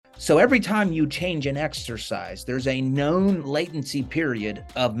So every time you change an exercise, there's a known latency period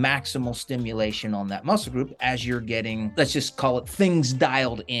of maximal stimulation on that muscle group as you're getting, let's just call it, things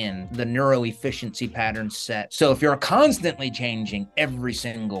dialed in, the neuroefficiency patterns set. So if you're constantly changing every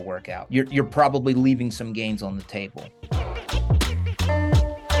single workout, you're probably leaving some gains on the table.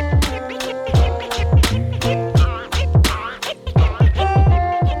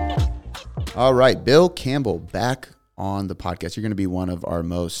 All right, Bill Campbell back on the podcast. You're going to be one of our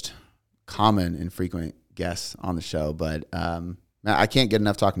most common and frequent guests on the show, but I can't get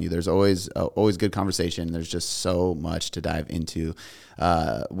enough talking to you. There's always good conversation. There's just so much to dive into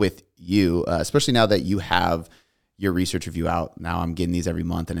with you, especially now that you have your research review out. Now I'm getting these every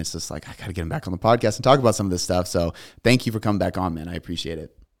month, and it's just like, I got to get him back on the podcast and talk about some of this stuff. So thank you for coming back on, man. I appreciate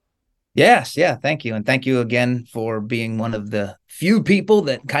it. Yes. Yeah. Thank you. And thank you again for being one of the few people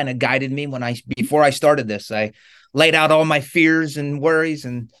that kind of guided me before I started this. I laid out all my fears and worries,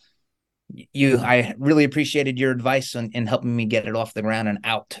 and I really appreciated your advice in helping me get it off the ground and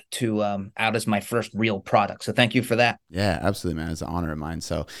out as my first real product. So thank you for that. Yeah, absolutely, man. It's an honor of mine.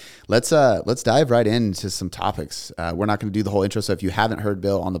 So let's dive right into some topics. We're not going to do the whole intro. So if you haven't heard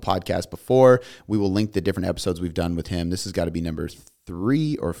Bill on the podcast before, we will link the different episodes we've done with him. This has got to be number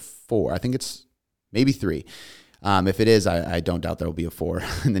 3 or 4. I think it's maybe 3. If it is, I don't doubt there will be a 4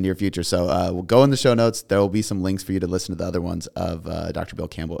 in the near future. So we'll go in the show notes. There will be some links for you to listen to the other ones of Dr. Bill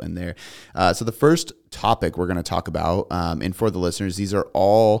Campbell in there. So the first topic we're going to talk about, and for the listeners, these are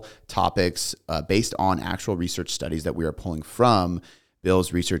all topics based on actual research studies that we are pulling from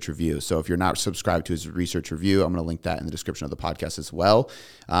Bill's research review. So if you're not subscribed to his research review, I'm going to link that in the description of the podcast as well.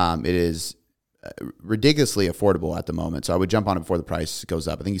 It is ridiculously affordable at the moment. So I would jump on it before the price goes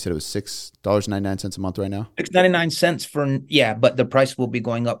up. I think you said it was $6.99 a month right now. $6.99 but the price will be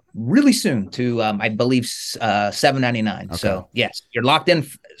going up really soon to, I believe, $7.99. Okay. So yes, you're locked in.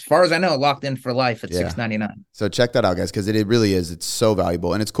 As far as I know, locked in for life at $6.99. So check that out, guys, because it really is. It's so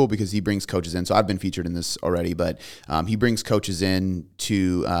valuable, and it's cool because he brings coaches in. So I've been featured in this already, but he brings coaches in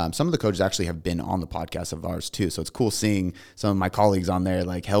to some of the coaches actually have been on the podcast of ours too. So it's cool seeing some of my colleagues on there,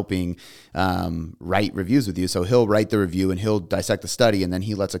 like helping write reviews with you. So he'll write the review and he'll dissect the study, and then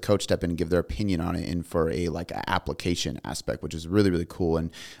he lets a coach step in and give their opinion on it, and for a application aspect, which is really, really cool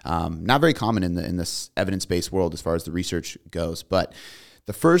and not very common in this evidence-based world as far as the research goes. But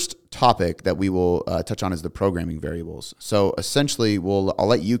the first topic that we will touch on is the programming variables. So essentially, I'll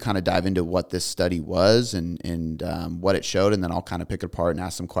let you kind of dive into what this study was and what it showed, and then I'll kind of pick it apart and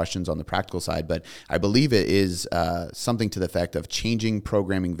ask some questions on the practical side. But I believe it is something to the effect of changing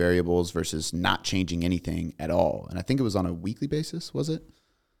programming variables versus not changing anything at all. And I think it was on a weekly basis, was it?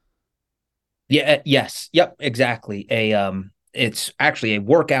 Yeah. Yes. Yep. Exactly. It's actually a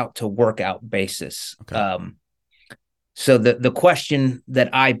workout to workout basis. Okay. So the question that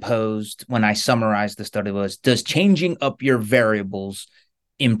I posed when I summarized the study was, does changing up your variables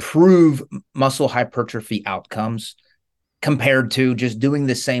improve muscle hypertrophy outcomes compared to just doing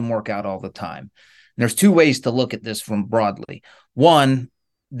the same workout all the time? And there's 2 ways to look at this from broadly. One,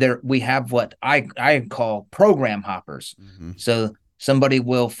 we have what I call program hoppers. Mm-hmm. So somebody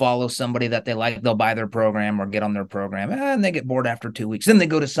will follow somebody that they like. They'll buy their program or get on their program, and they get bored after 2 weeks. Then they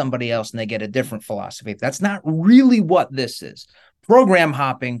go to somebody else and they get a different philosophy. That's not really what this is. Program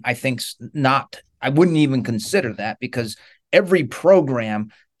hopping, I think, I wouldn't even consider that, because every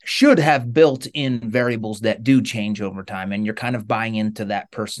program should have built-in variables that do change over time, and you're kind of buying into that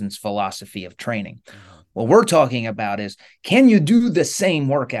person's philosophy of training. Mm-hmm. What we're talking about is, can you do the same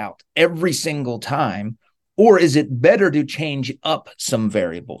workout every single time, or is it better to change up some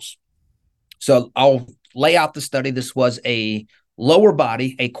variables? So I'll lay out the study. This was a lower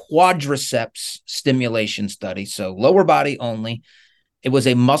body, a quadriceps stimulation study. So lower body only. It was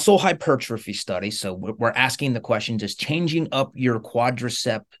a muscle hypertrophy study. So we're asking the question, does changing up your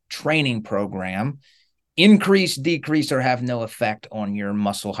quadricep training program increase, decrease, or have no effect on your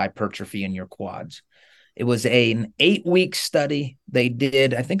muscle hypertrophy in your quads? It was an 8-week study. They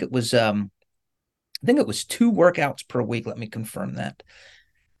did, I think it was 2 workouts per week. Let me confirm that.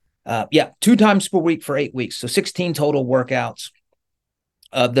 2 times per week for 8 weeks. So 16 total workouts.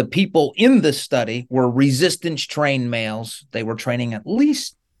 The people in the study were resistance trained males. They were training at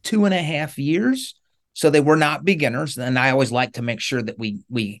least 2.5 years. So they were not beginners. And I always like to make sure that we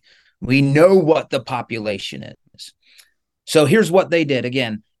know what the population is. So here's what they did.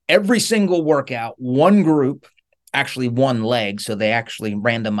 Again, every single workout, one group, actually one leg. So they actually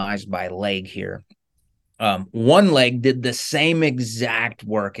randomized by leg here. One leg did the same exact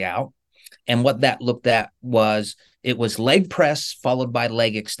workout. And what that looked at was, it was leg press followed by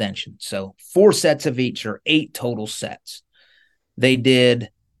leg extension. So 4 sets of each, or 8 total sets. They did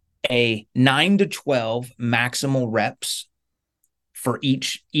a 9 to 12 maximal reps for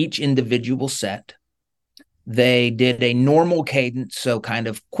each individual set. They did a normal cadence, so kind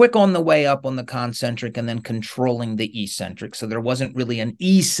of quick on the way up on the concentric and then controlling the eccentric. So there wasn't really an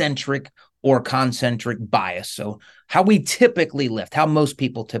eccentric or concentric bias. So how we typically lift, how most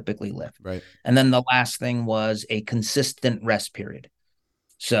people typically lift. Right. And then the last thing was a consistent rest period.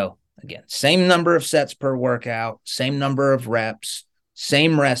 So again, same number of sets per workout, same number of reps,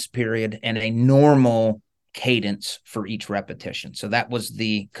 same rest period, and a normal cadence for each repetition. So that was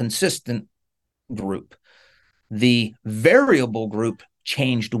the consistent group. The variable group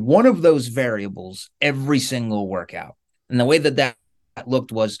changed one of those variables every single workout. And the way that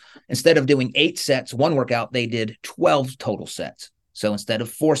looked was, instead of doing 8 sets one workout, they did 12 total sets. So instead of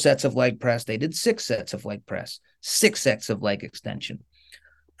 4 sets of leg press, they did 6 sets of leg press, 6 sets of leg extension.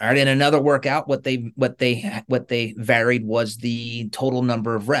 All right, in another workout, what they varied was the total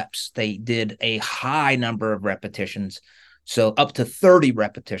number of reps. They did a high number of repetitions, so up to 30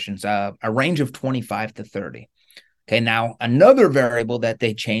 repetitions, a range of 25 to 30. Okay, now another variable that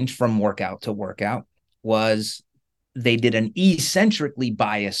they changed from workout to workout was they did an eccentrically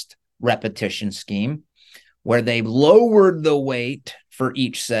biased repetition scheme where they lowered the weight for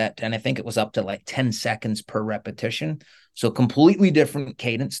each set, and I think it was up to like 10 seconds per repetition. So completely different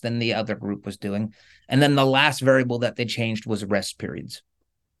cadence than the other group was doing. And then the last variable that they changed was rest periods.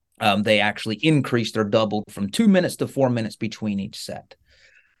 They actually increased or doubled from 2 minutes to 4 minutes between each set.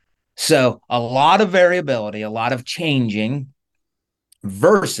 So a lot of variability, a lot of changing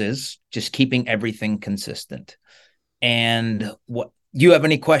versus just keeping everything consistent. And what do you have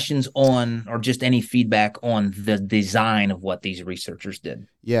any questions on, or just any feedback on the design of what these researchers did?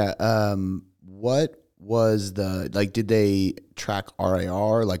 Yeah. What was did they track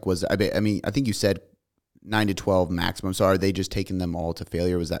RIR? I mean, I think you said 9 to 12 maximum. So are they just taking them all to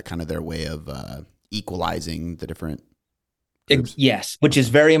failure? Was that kind of their way of equalizing the different groups? Yes, which is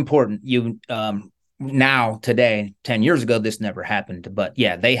very important. Now, today, 10 years ago, this never happened. But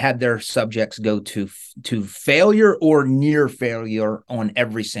yeah, they had their subjects go to failure or near failure on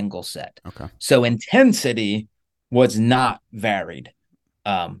every single set. Okay. So intensity was not varied.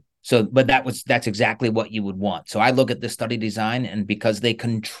 But that's exactly what you would want. So I look at the study design, and because they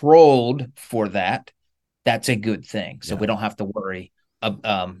controlled for that, that's a good thing. So we don't have to worry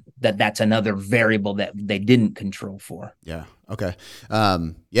that's another variable that they didn't control for. Yeah. Okay.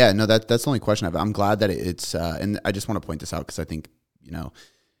 Yeah, no, that's the only question I'm glad that it's, and I just want to point this out because I think,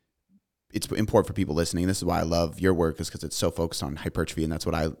 it's important for people listening. This is why I love your work, is because it's so focused on hypertrophy. And that's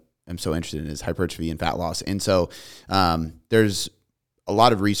what I am so interested in, is hypertrophy and fat loss. And so, there's a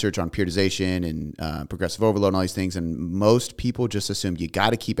lot of research on periodization and progressive overload and all these things. And most people just assume you got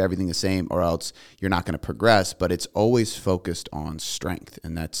to keep everything the same or else you're not going to progress, but it's always focused on strength.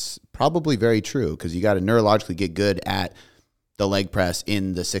 And that's probably very true, because you got to neurologically get good at the leg press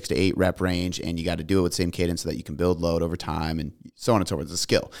in the 6 to 8 rep range, and you got to do it with the same cadence so that you can build load over time and so on and so forth. It's a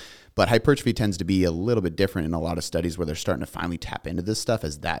skill. But hypertrophy tends to be a little bit different in a lot of studies where they're starting to finally tap into this stuff,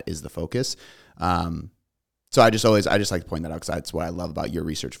 as that is the focus. So I just like to point that out, because that's what I love about your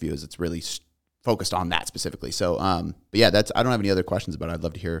research view, is it's really focused on that specifically. So, but yeah, I don't have any other questions about it. I'd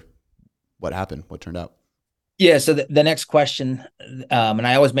love to hear what happened, what turned out. Yeah. So the next question, and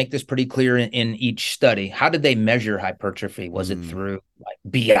I always make this pretty clear in each study, how did they measure hypertrophy? Was it through like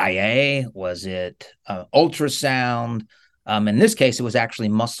BIA? Was it ultrasound? In this case, it was actually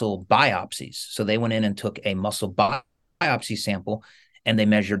muscle biopsies. So they went in and took a muscle biopsy sample, and they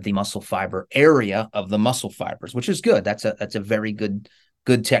measured the muscle fiber area of the muscle fibers, which is good. That's a very good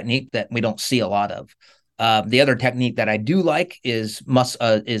technique that we don't see a lot of. The other technique that I do like is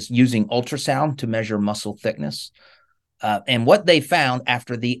using ultrasound to measure muscle thickness. And what they found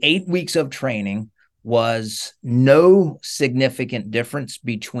after the 8 weeks of training was no significant difference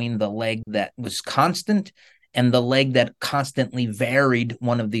between the leg that was constant and the leg that constantly varied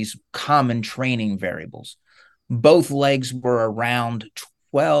one of these common training variables. Both legs were around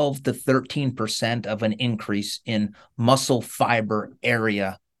 12 to 13% of an increase in muscle fiber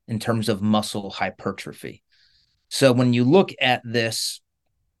area in terms of muscle hypertrophy. So when you look at this,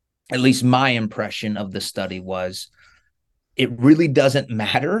 at least my impression of the study was, it really doesn't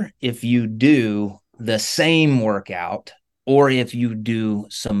matter if you do the same workout or if you do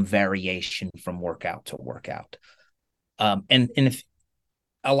some variation from workout to workout. And if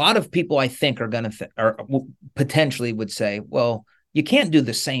a lot of people, I think, are going to or potentially would say, well, you can't do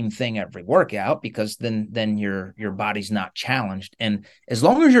the same thing every workout, because then your body's not challenged. And as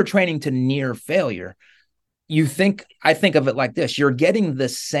long as you're training to near failure, I think of it like this: you're getting the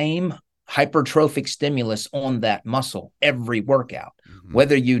same hypertrophic stimulus on that muscle every workout, Mm-hmm.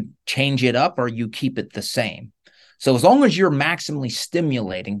 whether you change it up or you keep it the same. So as long as you're maximally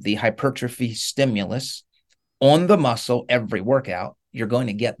stimulating the hypertrophy stimulus on the muscle every workout, you're going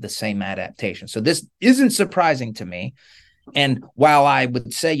to get the same adaptation. So this isn't surprising to me. And while I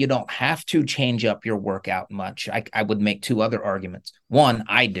would say you don't have to change up your workout much, I would make two other arguments. One,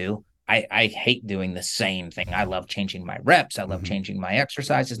 I do. I hate doing the same thing. I love changing my reps. I love changing my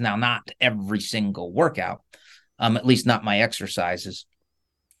exercises. Now, not every single workout, at least not my exercises.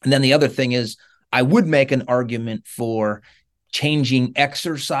 And then the other thing is, I would make an argument for changing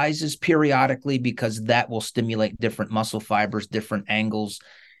exercises periodically, because that will stimulate different muscle fibers, different angles.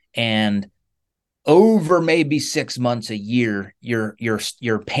 And over maybe 6 months, a year,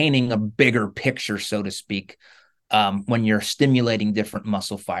 you're painting a bigger picture, so to speak, when you're stimulating different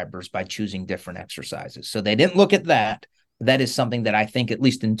muscle fibers by choosing different exercises. So they didn't look at that. That is something that I think, at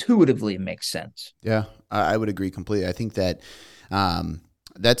least intuitively, makes sense. Yeah, I would agree completely. I think that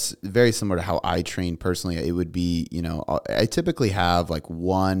that's very similar to how I train personally. It would be, I typically have like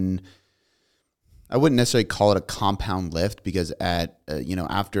one, I wouldn't necessarily call it a compound lift, because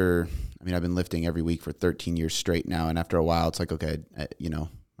after, I've been lifting every week for 13 years straight now. And after a while, it's like, okay,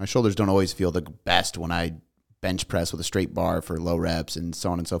 my shoulders don't always feel the best when I bench press with a straight bar for low reps and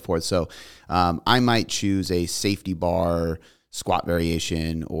so on and so forth. So I might choose a safety bar squat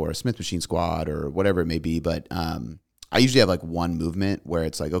variation or a Smith machine squat or whatever it may be. But I usually have like one movement where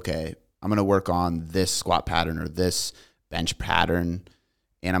it's like, okay, I'm going to work on this squat pattern or this bench pattern,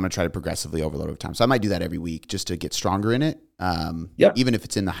 and I'm going to try to progressively overload over time. So I might do that every week just to get stronger in it. Even if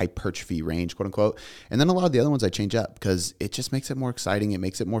it's in the hypertrophy range, quote unquote. And then a lot of the other ones I change up because it just makes it more exciting. It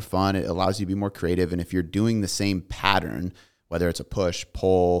makes it more fun. It allows you to be more creative. And if you're doing the same pattern, whether it's a push,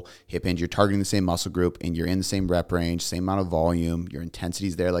 pull, hip hinge, you're targeting the same muscle group and you're in the same rep range, same amount of volume, your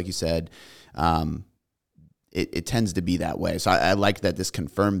intensity's there, like you said, it tends to be that way. So I like that this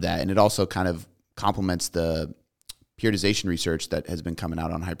confirmed that. And it also kind of complements the periodization research that has been coming out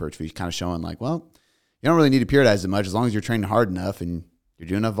on hypertrophy, kind of showing like, well, you don't really need to periodize as much as long as you're training hard enough and you're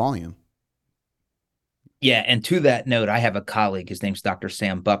doing enough volume. Yeah. And to that note, I have a colleague, his name's Dr.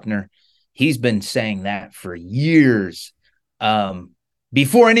 Sam Buckner. He's been saying that for years,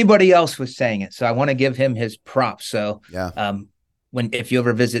 before anybody else was saying it. So I want to give him his props. So if you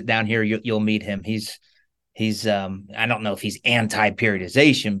ever visit down here, you'll meet him. He's I don't know if he's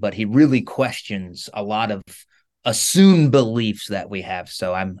anti-periodization, but he really questions a lot of assumed beliefs that we have.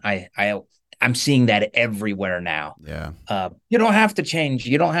 So I'm seeing that everywhere now. Yeah. You don't have to change.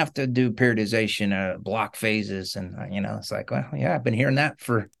 You don't have to do periodization, block phases. And, it's like, well, yeah, I've been hearing that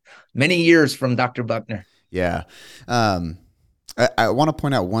for many years from Dr. Buckner. Yeah. I want to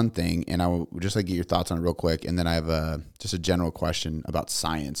point out one thing, and I will just like get your thoughts on it real quick. And then I have just a general question about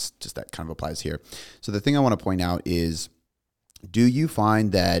science, just that kind of applies here. So the thing I want to point out is, do you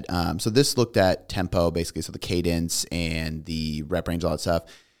find that, so this looked at tempo, basically, so the cadence and the rep range, all that stuff.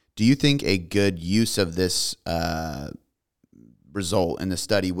 Do you think a good use of this result in the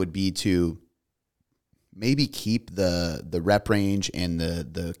study would be to maybe keep the rep range and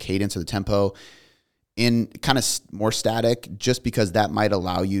the cadence or the tempo in kind of more static, just because that might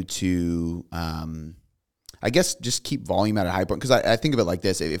allow you to, I guess, just keep volume at a high point? Because I think of it like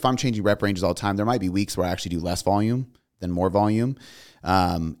this. If I'm changing rep ranges all the time, there might be weeks where I actually do less volume than more volume.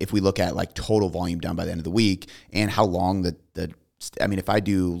 If we look at like total volume done by the end of the week and how long if I'm going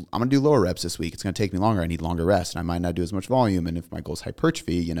to do lower reps this week, it's going to take me longer. I need longer rest and I might not do as much volume. And if my goal is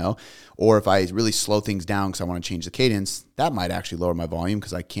hypertrophy, or if I really slow things down because I want to change the cadence, that might actually lower my volume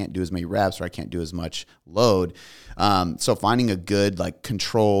because I can't do as many reps or I can't do as much load. So finding a good, like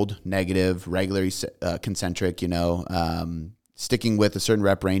controlled, negative, regularly concentric, sticking with a certain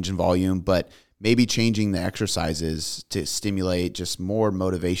rep range and volume, but maybe changing the exercises to stimulate just more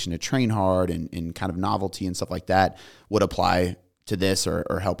motivation to train hard and kind of novelty and stuff like that would apply to this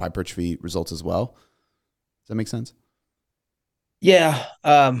or help hypertrophy results as well. Does that make sense? Yeah.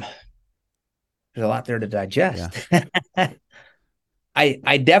 There's a lot there to digest. Yeah.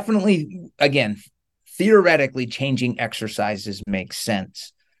 I definitely, again, theoretically changing exercises makes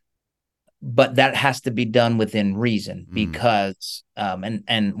sense, but that has to be done within reason because,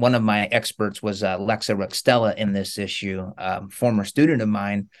 and one of my experts was Lexa Ruxtella in this issue, former student of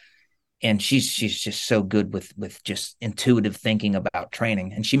mine. And she's just so good with just intuitive thinking about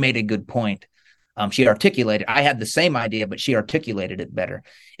training. And she made a good point. She articulated, I had the same idea, but she articulated it better.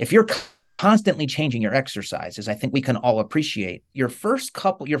 If you're constantly changing your exercises, I think we can all appreciate your first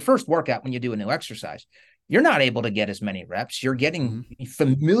workout when you do a new exercise, you're not able to get as many reps. You're getting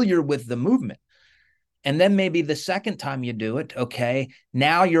familiar with the movement. And then maybe the second time you do it, okay,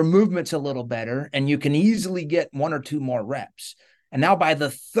 now your movement's a little better and you can easily get 1 or 2 more reps. And now by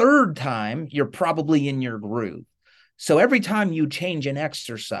the third time, you're probably in your groove. So every time you change an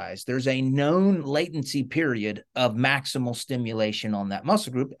exercise, there's a known latency period of maximal stimulation on that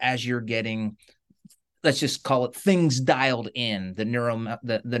muscle group as you're getting, let's just call it, things dialed in, the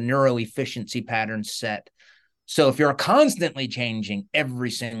neuro efficiency patterns set. So if you're constantly changing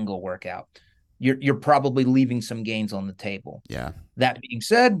every single workout, you're probably leaving some gains on the table. Yeah. That being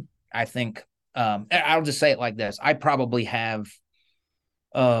said, I think I'll just say it like this: I probably have,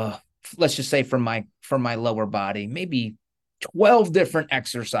 let's just say from my lower body, maybe 12 different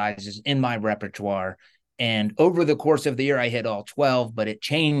exercises in my repertoire, and over the course of the year, I hit all 12, but it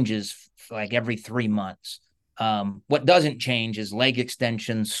changes like every 3 months. What doesn't change is leg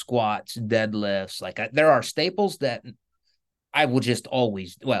extensions, squats, deadlifts. Like there are staples that I will just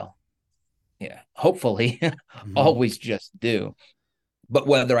always, well, yeah, hopefully always just do. But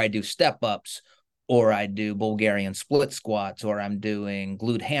whether I do step ups or I do Bulgarian split squats or I'm doing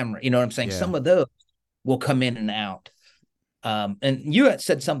glute hammer, you know what I'm saying? Yeah. Some of those will come in and out. And you had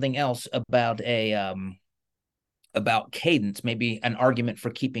said something else about cadence, maybe an argument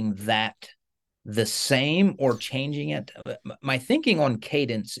for keeping that the same or changing it. My thinking on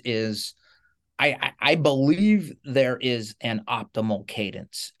cadence is I believe there is an optimal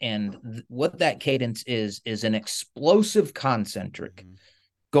cadence. And what that cadence is an explosive concentric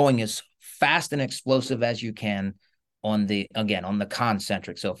going as fast and explosive as you can on the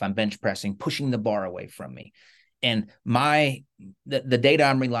concentric. So if I'm bench pressing, pushing the bar away from me. And the data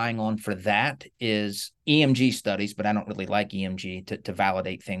I'm relying on for that is EMG studies, but I don't really like EMG to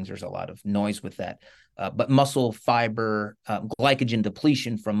validate things. There's a lot of noise with that. But muscle fiber, glycogen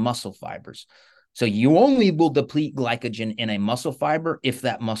depletion from muscle fibers. So you only will deplete glycogen in a muscle fiber if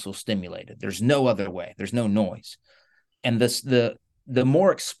that muscle is stimulated. There's no other way. There's no noise. And the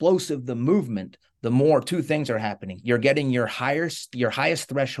more explosive the movement, the more two things are happening. You're getting your highest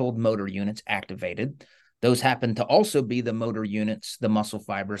threshold motor units activated. Those happen to also be the motor units, the muscle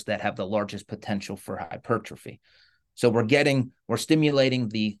fibers that have the largest potential for hypertrophy. So we're stimulating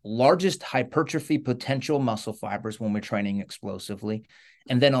the largest hypertrophy potential muscle fibers when we're training explosively.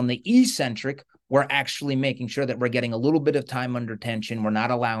 And then on the eccentric, we're actually making sure that we're getting a little bit of time under tension. We're not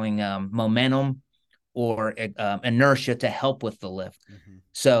allowing momentum or inertia to help with the lift.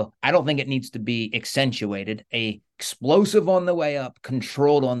 So I don't think it needs to be accentuated. A explosive on the way up,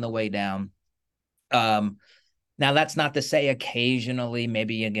 controlled on the way down. Now that's not to say occasionally,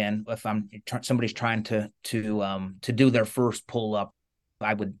 maybe again, if somebody's trying to do their first pull up,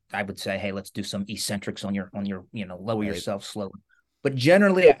 I would say, hey, let's do some eccentrics on your lower yourself slowly. But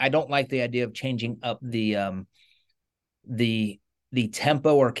generally, I don't like the idea of changing up the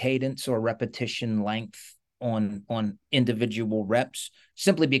tempo or cadence or repetition length on individual reps,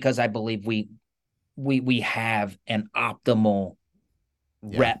 simply because I believe we have an optimal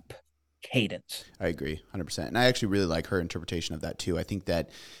rep cadence. I agree 100%. And I actually really like her interpretation of that too. I think that,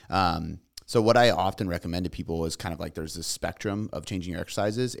 so what I often recommend to people is kind of like there's this spectrum of changing your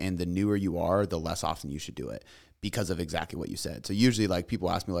exercises, and the newer you are, the less often you should do it because of exactly what you said. So usually like people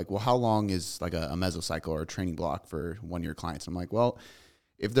ask me like, well, how long is like a mesocycle or a training block for one of your clients? I'm like, well,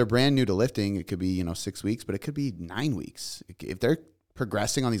 if they're brand new to lifting, it could be, 6 weeks, but it could be 9 weeks. If they're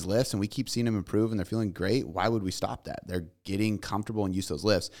progressing on these lifts and we keep seeing them improve and they're feeling great, why would we stop that? They're getting comfortable and used to those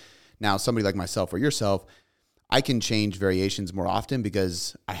lifts. Now, somebody like myself or yourself, I can change variations more often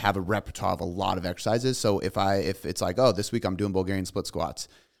because I have a repertoire of a lot of exercises. So if it's like, oh, this week I'm doing Bulgarian split squats,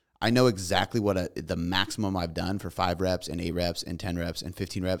 I know exactly what the maximum I've done for 5 reps and 8 reps and 10 reps and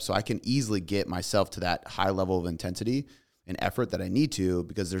 15 reps. So I can easily get myself to that high level of intensity and effort that I need to,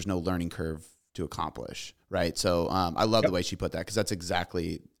 because there's no learning curve to accomplish, right? So I love the way she put that, because that's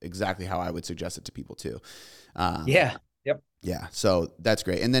exactly how I would suggest it to people too. Yeah. So that's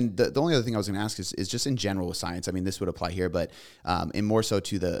great. And then the only other thing I was going to ask is just in general with science. I mean, this would apply here, but and more so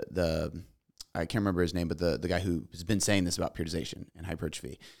to the I can't remember his name, but the guy who has been saying this about periodization and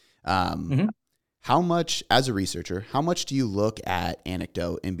hypertrophy. How much, as a researcher, how much do you look at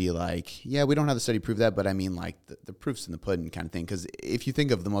anecdote and be like, yeah, we don't have the study prove that, but I mean, like the proof's in the pudding kind of thing? Because if you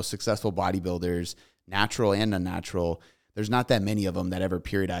think of the most successful bodybuilders, natural and unnatural, there's not that many of them that ever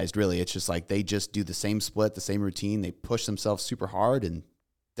periodized, really. It's just like they just do the same split, the same routine. They push themselves super hard, and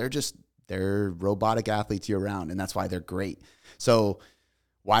they're robotic athletes year round, and that's why they're great. So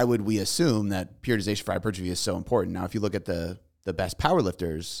why would we assume that periodization for hypertrophy is so important? Now, if you look at the best power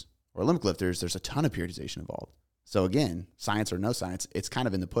lifters or Olympic lifters, there's a ton of periodization involved. So again, science or no science, it's kind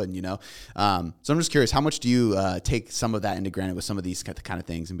of in the pudding, So I'm just curious, how much do you take some of that into granted with some of these kind of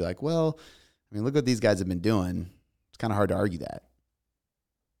things and be like, well, I mean, look what these guys have been doing. It's kind of hard to argue that.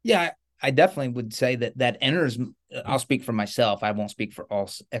 Yeah, I definitely would say that that enters. I'll speak for myself. I won't speak for all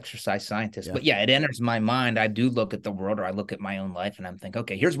exercise scientists, Yeah. but yeah, it enters my mind. I do look at the world, or I look at my own life, and I'm thinking,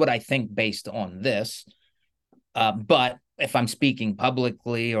 okay, here's what I think based on this. But if I'm speaking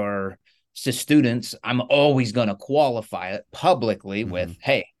publicly or to students, I'm always going to qualify it publicly Mm-hmm. with,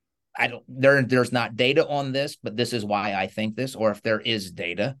 "Hey, I don't. There's not data on this, but this is why I think this." Or if there is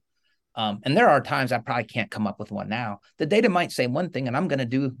data, and there are times I probably can't come up with one now. The data might say one thing, and I'm going to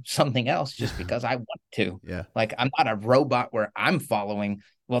do something else just because I want to. Yeah. Like I'm not a robot where I'm following.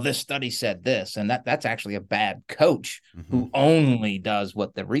 Well, this study said this, and that's actually a bad coach Mm-hmm. who only does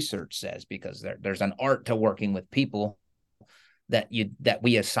what the research says, because there's an art to working with people that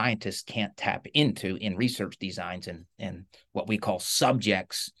we as scientists can't tap into in research designs and what we call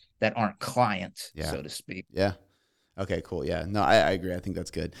subjects that aren't clients, Yeah. so to speak. Yeah. Okay, cool. Yeah, no, I agree. I think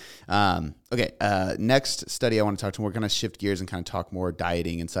that's good. Okay, next study I want to talk to. We're going to shift gears and kind of talk more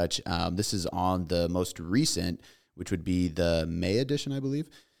dieting and such. This is on the most recent, which would be the May edition, I believe.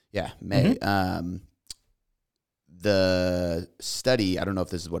 Yeah, May. Mm-hmm. The study, I don't know if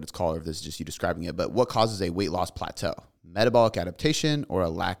this is what it's called or if this is just you describing it, but what causes a weight loss plateau? Metabolic adaptation or a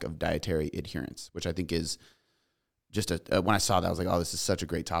lack of dietary adherence, which I think is just when I saw that, I was like, oh, this is such a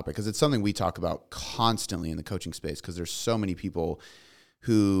great topic, because it's something we talk about constantly in the coaching space, because there's so many people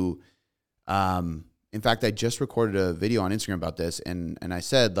who, in fact, I just recorded a video on Instagram about this, and I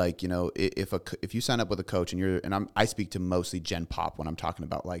said, like, you know, if you sign up with a coach and I speak to mostly Gen Pop when I'm talking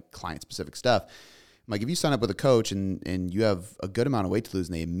about like client specific stuff. Like, if you sign up with a coach and you have a good amount of weight to lose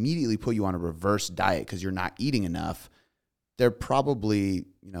and they immediately put you on a reverse diet because you're not eating enough, they're probably,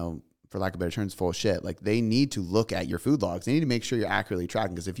 you know, for lack of better terms, full of shit. Like, they need to look at your food logs. They need to make sure you're accurately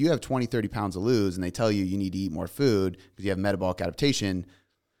tracking. Because if you have 20, 30 pounds to lose and they tell you need to eat more food because you have metabolic adaptation,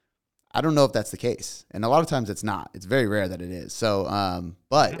 I don't know if that's the case. And a lot of times it's not. It's very rare that it is. So,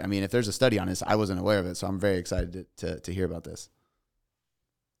 but I mean, if there's a study on this, I wasn't aware of it. So I'm very excited to hear about this.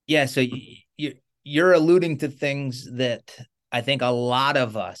 Yeah. So you're alluding to things that I think a lot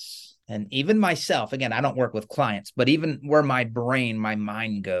of us, and even myself, again, I don't work with clients, but even where my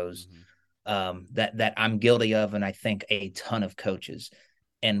mind goes, that I'm guilty of, and I think a ton of coaches.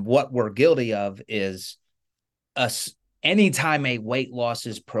 And what we're guilty of is us. Anytime a weight loss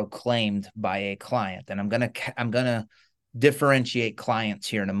is proclaimed by a client, and I'm gonna differentiate clients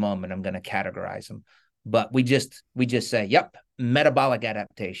here in a moment. I'm gonna categorize them, but we just say, "Yep, metabolic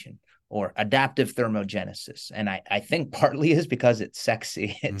adaptation." Or adaptive thermogenesis. And I think partly is because it's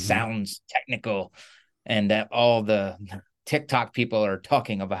sexy. It sounds technical, and that all the TikTok people are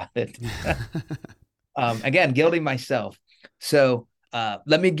talking about it. Again, guilty myself. So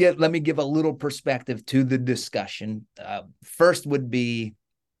let me give a little perspective to the discussion. First would be,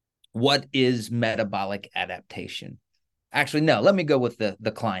 what is metabolic adaptation? Actually, no, let me go with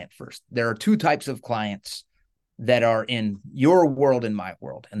the client first. There are two types of clients that are in your world and my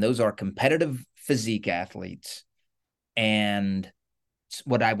world, and those are competitive physique athletes and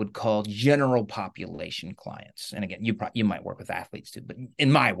what I would call general population clients. And again, you might work with athletes too, but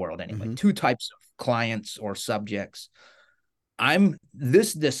in my world anyway, two types of clients or subjects.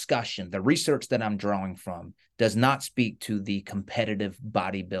 This discussion, the research that I'm drawing from, does not speak to the competitive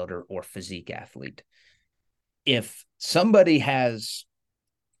bodybuilder or physique athlete. If somebody has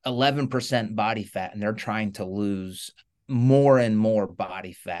 11% body fat and they're trying to lose more and more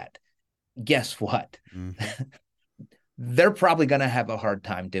body fat, guess what? They're probably going to have a hard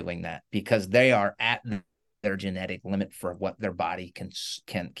time doing that, because they are at their genetic limit for what their body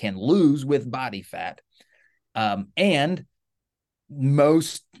can lose with body fat. And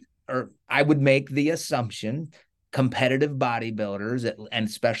most, or I would make the assumption, competitive bodybuilders, and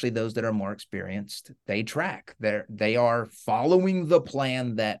especially those that are more experienced, they track. They are following the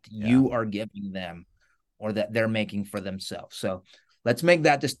plan that you are giving them, or that they're making for themselves. So let's make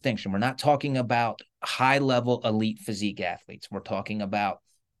that distinction. We're not talking about high-level elite physique athletes. We're talking about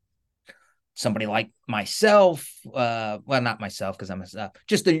somebody like myself, well, not myself, because I'm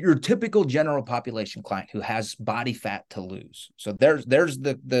just your typical general population client who has body fat to lose. So there's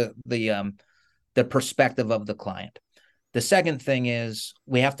the perspective of the client. The second thing is,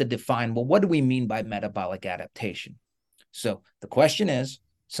 we have to define, well, what do we mean by metabolic adaptation? So the question is,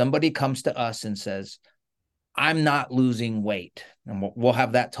 somebody comes to us and says, I'm not losing weight. And we'll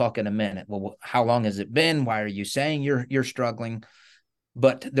have that talk in a minute. Well, how long has it been? Why are you saying you're struggling?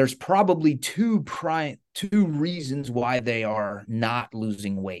 But there's probably two reasons why they are not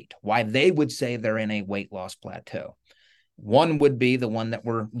losing weight, why they would say they're in a weight loss plateau. One would be the one that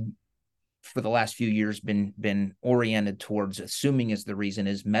we're for the last few years been oriented towards assuming is the reason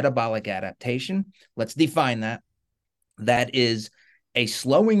is metabolic adaptation. Let's define that. That is a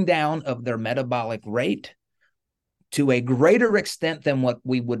slowing down of their metabolic rate to a greater extent than what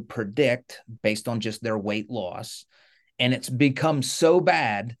we would predict based on just their weight loss. And it's become so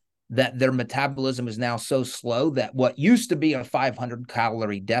bad that their metabolism is now so slow that what used to be a 500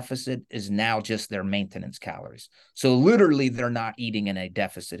 calorie deficit is now just their maintenance calories. So literally they're not eating in a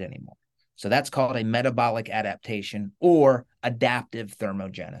deficit anymore. So that's called a metabolic adaptation or adaptive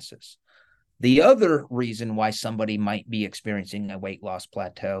thermogenesis. The other reason why somebody might be experiencing a weight loss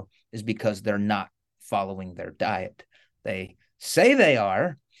plateau is because they're not following their diet. They say they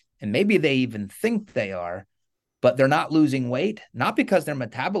are, and maybe they even think they are, but they're not losing weight, not because their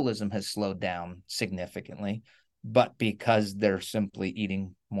metabolism has slowed down significantly, but because they're simply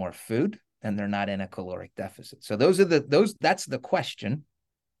eating more food and they're not in a caloric deficit. So that's the question.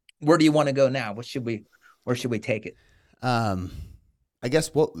 Where do you want to go now? Where should we take it? I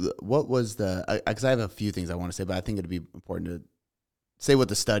guess what was because I have a few things I want to say, but I think it'd be important to say what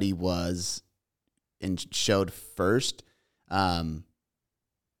the study was and showed first.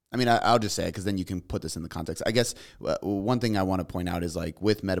 I mean, I'll just say it because then you can put this in the context. I guess one thing I want to point out is like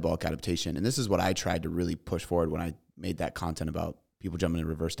with metabolic adaptation, and this is what I tried to really push forward when I made that content about people jumping in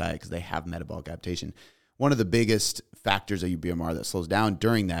reverse diet because they have metabolic adaptation. One of the biggest factors of your BMR that slows down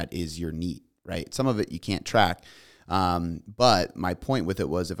during that is your NEAT, right? Some of it you can't track. But my point with it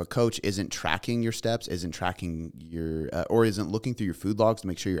was if a coach isn't tracking your steps, isn't tracking your, or isn't looking through your food logs to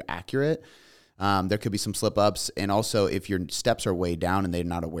make sure you're accurate, there could be some slip ups. And also if your steps are way down and they're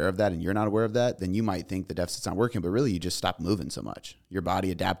not aware of that and you're not aware of that, then you might think the deficit's not working, but really you just stop moving so much. Your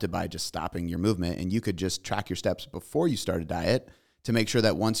body adapted by just stopping your movement, and you could just track your steps before you start a diet to make sure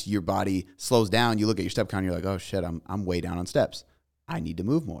that once your body slows down, you look at your step count and you're like, oh shit, I'm way down on steps. I need to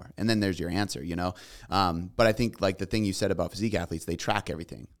move more. And then there's your answer, you know? But I think like the thing you said about physique athletes, they track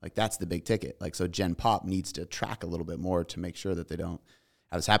everything. Like that's the big ticket. Like, so Gen Pop needs to track a little bit more to make sure that they don't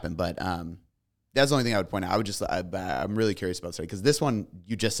have this happen. But, that's the only thing I would point out. I'm really curious about this study because this one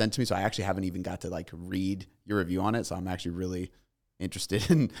you just sent to me. So I actually haven't even got to like read your review on it. So I'm actually really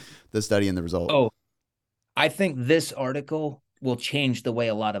interested in the study and the result. Oh, I think this article will change the way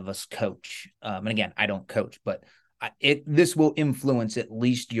a lot of us coach. And again, I don't coach, but this will influence at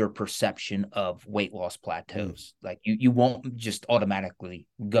least your perception of weight loss plateaus. Like you won't just automatically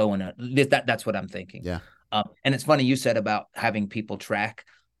go in that's what I'm thinking. Yeah. And it's funny you said about having people track.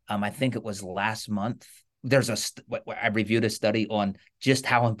 I think it was last month. I reviewed a study on just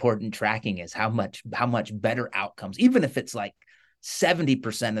how important tracking is, how much better outcomes, even if it's like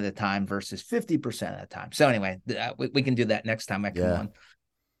 70% of the time versus 50% of the time. So anyway, we can do that next time I come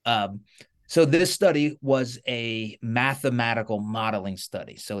on. So this study was a mathematical modeling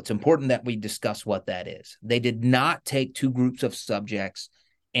study. So it's important that we discuss what that is. They did not take two groups of subjects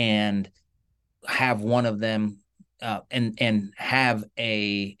and have one of them and have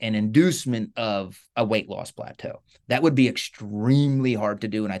an inducement of a weight loss plateau. That would be extremely hard to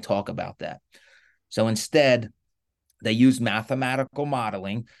do, and I talk about that. So instead, they used mathematical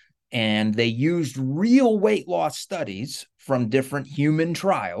modeling, and they used real weight loss studies from different human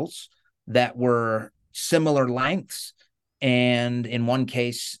trials that were similar lengths. And in one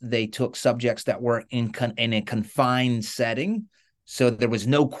case, they took subjects that were in a confined setting. So there was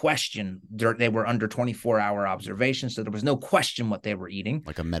no question. They were under 24-hour observation. So there was no question what they were eating.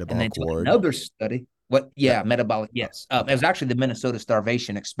 Like a metabolic and they took ward. Another study. Metabolic. Yes. It was actually the Minnesota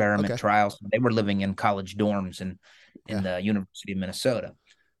starvation experiment trials. They were living in college dorms in the University of Minnesota.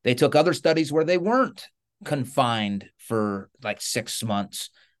 They took other studies where they weren't confined for like 6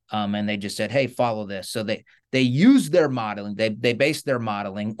 months. And they just said, hey, follow this. So they used their modeling. They based their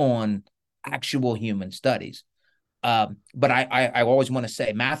modeling on actual human studies. But I always want to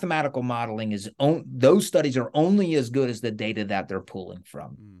say mathematical modeling those studies are only as good as the data that they're pulling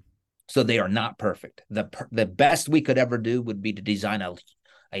from. So they are not perfect. The best we could ever do would be to design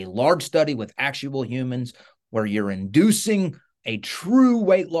a large study with actual humans where you're inducing a true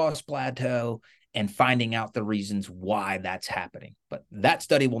weight loss plateau and finding out the reasons why that's happening. But that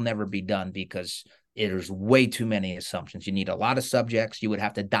study will never be done because there's way too many assumptions. You need a lot of subjects. You would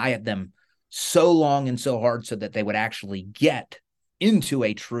have to diet them so long and so hard so that they would actually get into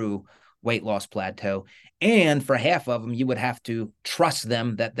a true weight loss plateau. And for half of them, you would have to trust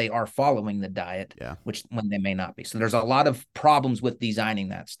them that they are following the diet, which when they may not be. So there's a lot of problems with designing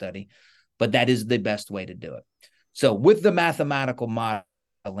that study, but that is the best way to do it. So with the mathematical modeling,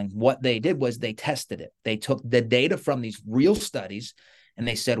 what they did was they tested it. They took the data from these real studies and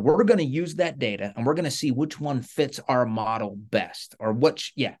they said, we're going to use that data and we're going to see which one fits our model best, or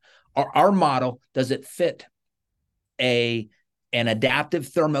Our model, does it fit an adaptive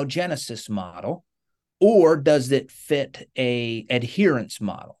thermogenesis model, or does it fit a adherence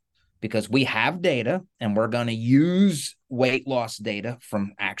model? Because we have data, and we're going to use weight loss data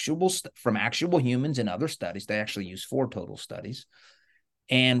from actual humans and other studies. They actually use 4 total studies.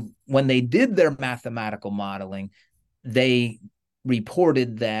 And when they did their mathematical modeling, they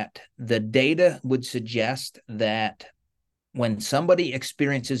reported that the data would suggest that when somebody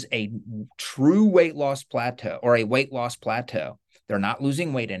experiences a true weight loss plateau, or a weight loss plateau, they're not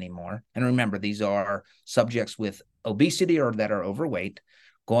losing weight anymore. And remember, these are subjects with obesity or that are overweight,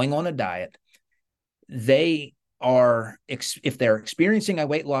 going on a diet. They are, if they're experiencing a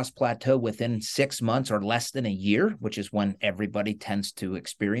weight loss plateau within 6 months or less than a year, which is when everybody tends to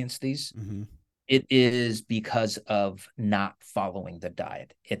experience these, it is because of not following the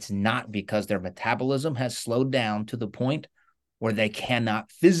diet. It's not because their metabolism has slowed down to the point where they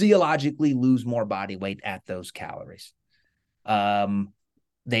cannot physiologically lose more body weight at those calories.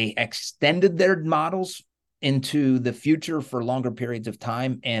 They extended their models into the future for longer periods of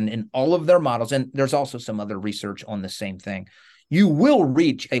time. And in all of their models, and there's also some other research on the same thing, you will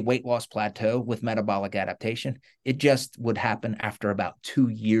reach a weight loss plateau with metabolic adaptation. It just would happen after about 2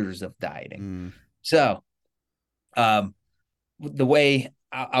 years of dieting. So the way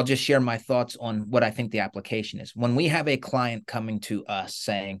I'll just share my thoughts on what I think the application is. When we have a client coming to us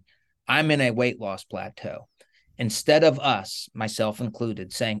saying, I'm in a weight loss plateau, instead of us, myself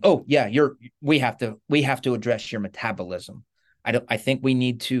included, saying, oh yeah, we have to address your metabolism, I think we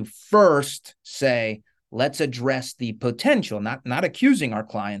need to first say, let's address the potential, not accusing our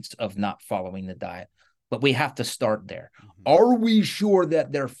clients of not following the diet, but we have to start there. Are we sure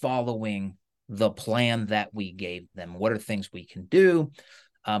that they're following the plan that we gave them? What are things we can do?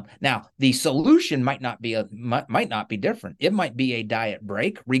 Now, the solution might not be different. It might be a diet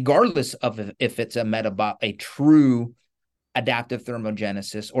break, regardless of if it's a true adaptive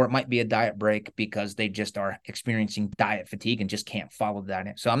thermogenesis, or it might be a diet break because they just are experiencing diet fatigue and just can't follow the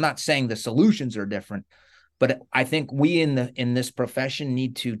diet. So I'm not saying the solutions are different, but I think we in this profession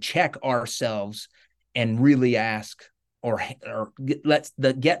need to check ourselves and really ask, or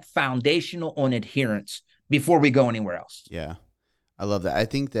get foundational on adherence before we go anywhere else. Yeah. I love that. I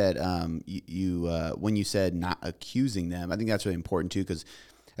think that when you said not accusing them, I think that's really important too, because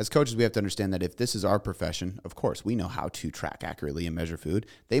as coaches, we have to understand that if this is our profession, of course, we know how to track accurately and measure food.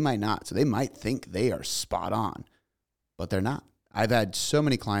 They might not. So they might think they are spot on, but they're not. I've had so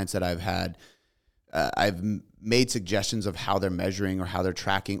many clients that I've made suggestions of how they're measuring or how they're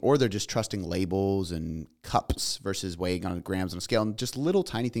tracking, or they're just trusting labels and cups versus weighing on grams on a scale, and just little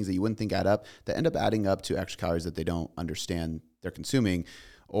tiny things that you wouldn't think add up that end up adding up to extra calories that they don't understand they're consuming,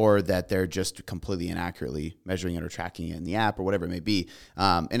 or that they're just completely inaccurately measuring it or tracking it in the app or whatever it may be.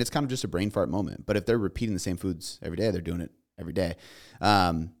 And it's kind of just a brain fart moment. But if they're repeating the same foods every day, they're doing it every day.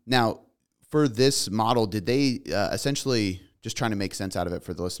 Now, for this model, did they essentially, just trying to make sense out of it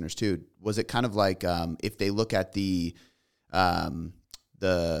for the listeners too, was it kind of like if they look at the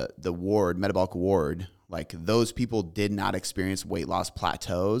ward, metabolic ward, like those people did not experience weight loss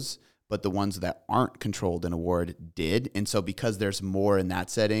plateaus, but the ones that aren't controlled in a ward did. And so because there's more in that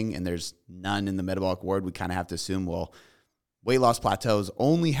setting and there's none in the metabolic ward, we kind of have to assume, well, weight loss plateaus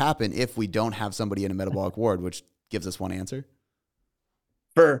only happen if we don't have somebody in a metabolic ward, which gives us one answer.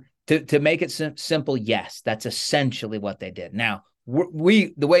 To make it simple, yes, that's essentially what they did. Now,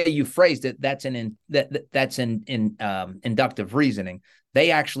 the way you phrased it, that's an inductive reasoning.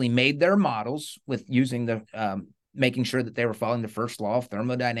 They actually made their models with using the making sure that they were following the first law of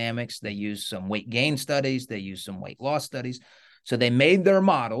thermodynamics. They used some weight gain studies. They used some weight loss studies. So they made their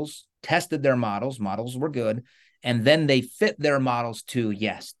models, tested their models. Models were good. And then they fit their models to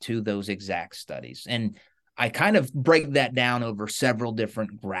those exact studies. And I kind of break that down over several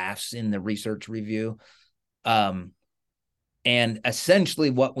different graphs in the research review. And essentially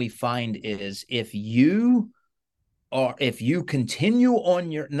what we find is if you continue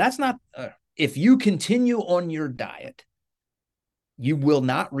on your, and that's not, if you continue on your diet, you will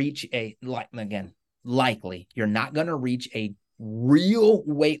not reach likely, you're not going to reach a real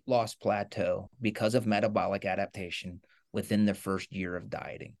weight loss plateau because of metabolic adaptation within the first year of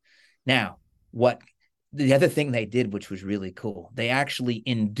dieting. Now, the other thing they did, which was really cool, they actually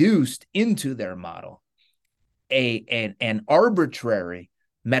induced into their model an arbitrary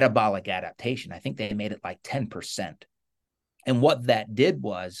metabolic adaptation. I think they made it like 10%. And what that did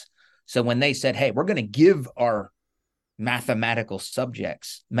was, so when they said, hey, we're going to give our mathematical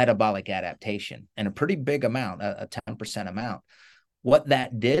subjects metabolic adaptation, and a pretty big amount, a 10% amount, what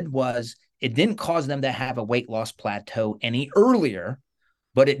that did was it didn't cause them to have a weight loss plateau any earlier,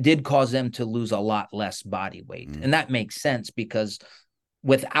 but it did cause them to lose a lot less body weight. Mm. And that makes sense because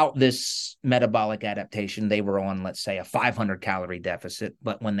without this metabolic adaptation, they were on, let's say, a 500 calorie deficit.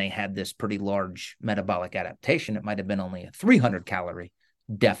 But when they had this pretty large metabolic adaptation, it might have been only a 300 calorie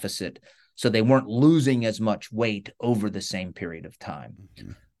deficit. So they weren't losing as much weight over the same period of time.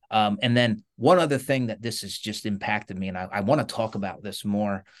 Mm-hmm. And then one other thing that this has just impacted me, and I want to talk about this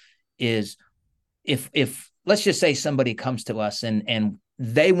more, is if let's just say somebody comes to us and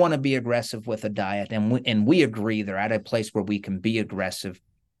they want to be aggressive with a diet, and we agree they're at a place where we can be aggressive,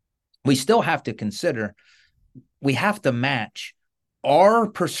 we still have to consider, we have to match our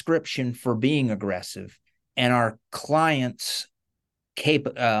prescription for being aggressive and our clients'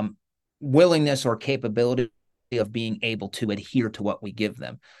 willingness or capability of being able to adhere to what we give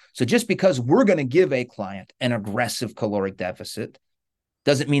them. So just because we're going to give a client an aggressive caloric deficit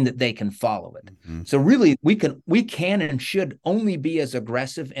doesn't mean that they can follow it. Mm-hmm. So really, we can and should only be as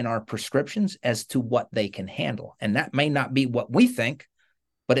aggressive in our prescriptions as to what they can handle. And that may not be what we think,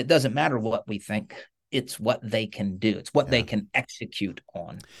 but it doesn't matter what we think. It's what they can do. It's what they can execute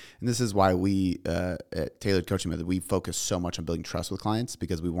on. And this is why we at Tailored Coaching Method, we focus so much on building trust with clients,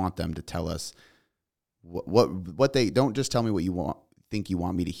 because we want them to tell us what they don't just tell me what you think you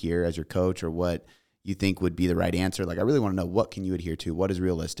want me to hear as your coach, or what you think would be the right answer. Like, I really want to know, what can you adhere to? What is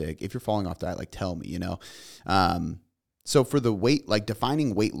realistic? If you're falling off diet, like, tell me, So for the weight, like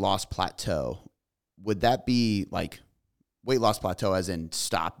defining weight loss plateau, would that be like weight loss plateau as in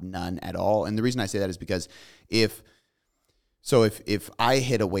stop, none at all? And the reason I say that is because if I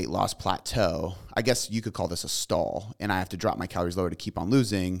hit a weight loss plateau, I guess you could call this a stall, and I have to drop my calories lower to keep on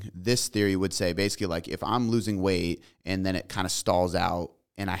losing. This theory would say basically, like, if I'm losing weight and then it kind of stalls out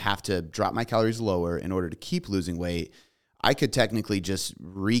and I have to drop my calories lower in order to keep losing weight, I could technically just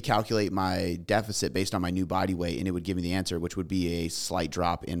recalculate my deficit based on my new body weight, and it would give me the answer, which would be a slight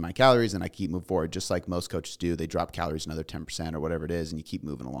drop in my calories, and I keep moving forward, just like most coaches do. They drop calories another 10% or whatever it is, and you keep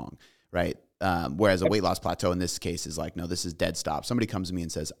moving along, right? Whereas a weight loss plateau in this case is like, no, this is dead stop. Somebody comes to me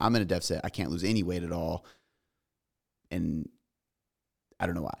and says, I'm in a deficit, I can't lose any weight at all, and I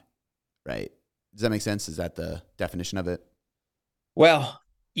don't know why, right? Does that make sense? Is that the definition of it? Well,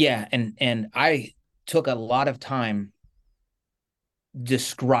 yeah, and I took a lot of time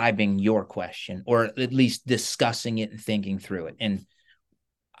describing your question, or at least discussing it and thinking through it. And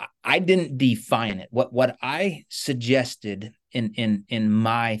I didn't define it. What I suggested in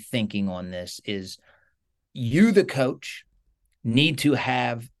my thinking on this is, you, the coach, need to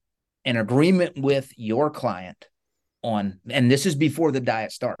have an agreement with your client on, and this is before the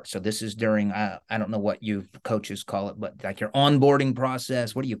diet starts. So this is during, I don't know what you coaches call it, but like your onboarding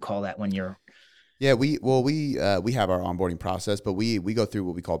process. What do you call that when you're? Yeah, we have our onboarding process, but we go through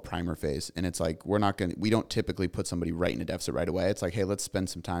what we call primer phase, and it's like, we don't typically put somebody right in a deficit right away. It's like, hey, let's spend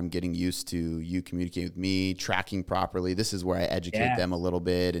some time getting used to you communicating with me, tracking properly. This is where I educate them a little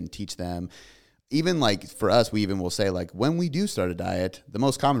bit and teach them. Even like for us, we even will say, like, when we do start a diet, the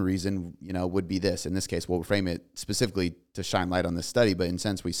most common reason, would be this. In this case, we'll frame it specifically to shine light on this study, but in a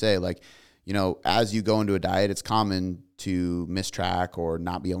sense we say, like, as you go into a diet, it's common to mistrack or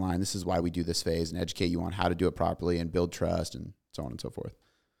not be aligned. This is why we do this phase and educate you on how to do it properly and build trust and so on and so forth.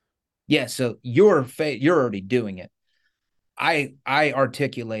 Yeah. So you're already doing it. I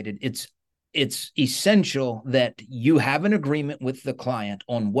articulated it's essential that you have an agreement with the client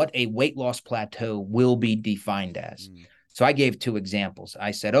on what a weight loss plateau will be defined as. So I gave 2 examples.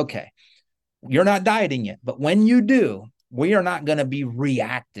 I said, okay, you're not dieting yet, but when you do, we are not going to be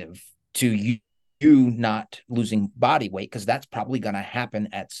reactive to you not losing body weight, because that's probably going to happen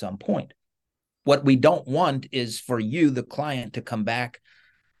at some point. What we don't want is for you, the client, to come back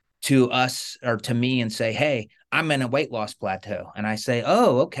to us or to me and say, hey, I'm in a weight loss plateau. And I say,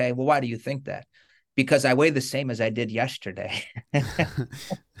 oh, okay, well, why do you think that? Because I weigh the same as I did yesterday.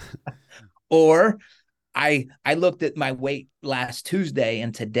 Or I looked at my weight last Tuesday,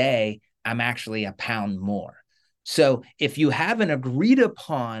 and today I'm actually a pound more. So if you have an agreed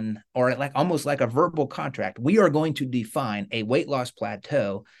upon, or like almost like a verbal contract, we are going to define a weight loss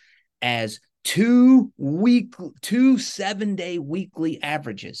plateau as 2 7-day weekly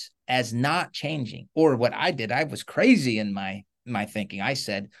averages as not changing. Or what I did, I was crazy in my thinking. I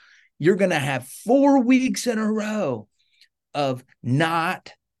said, you're going to have 4 weeks in a row of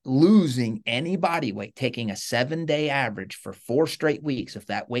not losing any body weight, taking a 7-day average for 4 straight weeks. If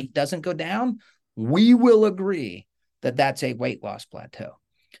that weight doesn't go down, we will agree that that's a weight loss plateau.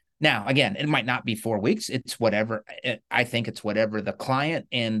 Now, again, it might not be 4 weeks. It's whatever. I think it's whatever the client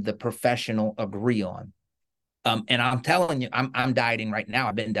and the professional agree on. And I'm telling you, I'm dieting right now.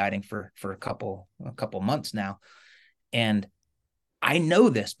 I've been dieting for a couple months now. And I know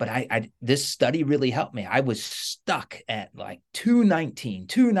this, but this study really helped me. I was stuck at like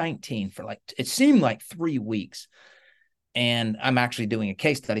 219 for like, it seemed like 3 weeks. And I'm actually doing a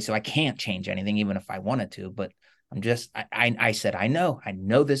case study, so I can't change anything, even if I wanted to. But I said, I know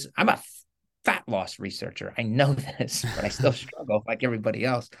this. I'm a fat loss researcher. I know this, but I still struggle like everybody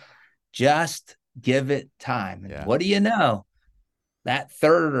else. Just give it time. And Yeah. what do you know? That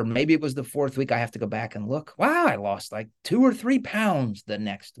third, or maybe it was the fourth week, I have to go back and look. Wow, I lost like 2 or 3 pounds the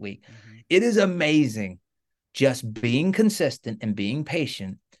next week. Mm-hmm. It is amazing just being consistent and being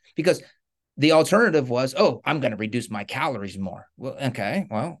patient, because the alternative was, oh, I'm going to reduce my calories more. Well, okay,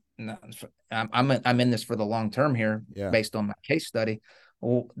 well, no, I'm in this for the long term here, Yeah. based on my case study.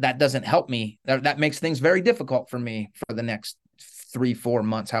 Well, that doesn't help me. That makes things very difficult for me for the next 3-4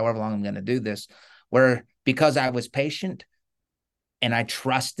 months, however long I'm going to do this. Where because I was patient and I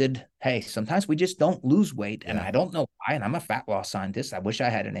trusted, hey, sometimes we just don't lose weight, and Yeah. I don't know why. And I'm a fat loss scientist. I wish I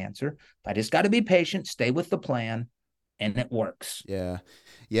had an answer, but I just got to be patient, stay with the plan, and it works. Yeah.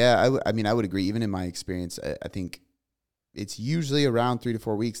 Yeah. I mean, I would agree. Even in my experience, I think it's usually around 3 to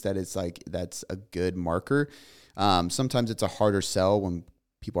 4 weeks that it's like, that's a good marker. Sometimes it's a harder sell when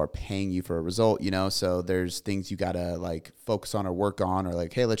people are paying you for a result, you know? So there's things you got to like focus on or work on, or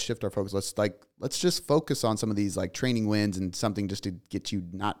like, hey, let's shift our focus. Let's just focus on some of these like training wins and something just to get you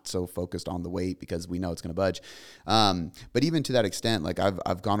not so focused on the weight, because we know it's going to budge. But even to that extent, like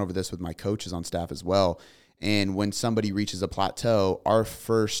I've gone over this with my coaches on staff as well. And when somebody reaches a plateau, our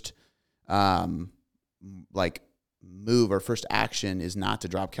first, like move or first action is not to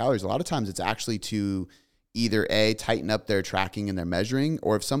drop calories. A lot of times it's actually to either tighten up their tracking and their measuring,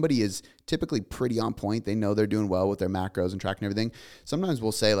 or if somebody is typically pretty on point, they know they're doing well with their macros and tracking everything. Sometimes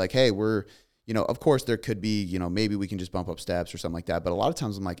we'll say like, hey, we're, of course there could be, maybe we can just bump up steps or something like that. But a lot of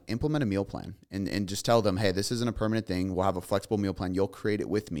times I'm like, implement a meal plan and just tell them, hey, this isn't a permanent thing. We'll have a flexible meal plan. You'll create it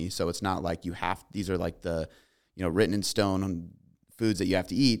with me. So it's not like these are like the, written in stone on foods that you have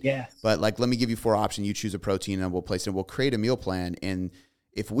to eat. Yes. But like, let me give you 4 options. You choose a protein and we'll place it. We'll create a meal plan. And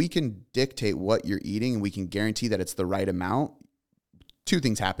if we can dictate what you're eating and we can guarantee that it's the right amount, 2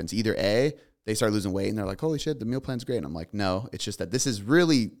 things happens. Either A, they start losing weight and they're like, holy shit, the meal plan's great. And I'm like, no, it's just that this is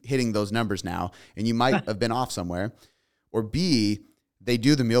really hitting those numbers now and you might have been off somewhere. Or B, they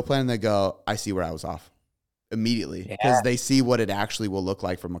do the meal plan and they go, I see where I was off immediately, because they see what it actually will look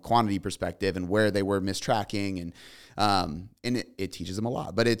like from a quantity perspective and where they were mistracking. And it teaches them a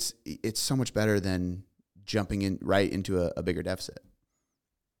lot, but it's so much better than jumping in right into a bigger deficit.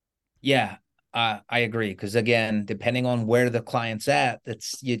 Yeah, I agree. Because again, depending on where the client's at,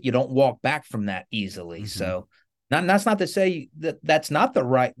 you don't walk back from that easily. Mm-hmm. So that's not to say that's not the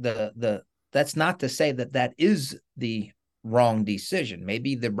right, that's not to say that is the wrong decision.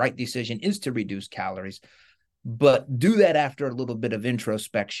 Maybe the right decision is to reduce calories, but do that after a little bit of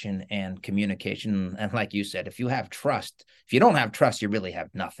introspection and communication. And like you said, if you have trust, if you don't have trust, you really have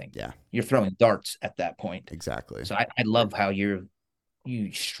nothing. Yeah. You're throwing darts at that point. Exactly. So I love how you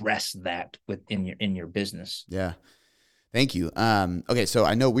stress that in your business. Yeah. Thank you. Okay. So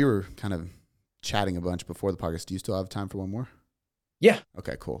I know we were kind of chatting a bunch before the podcast. Do you still have time for one more? Yeah.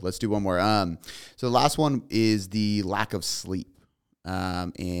 Okay, cool. Let's do one more. So the last one is the lack of sleep.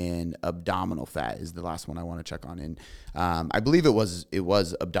 And abdominal fat is the last one I want to check on. And I believe it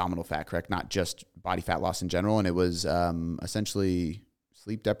was abdominal fat, correct? Not just body fat loss in general. And it was essentially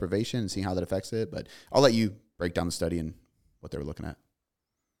sleep deprivation and seeing how that affects it. But I'll let you break down the study and what they were looking at.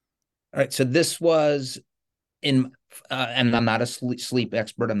 All right. So this was and I'm not a sleep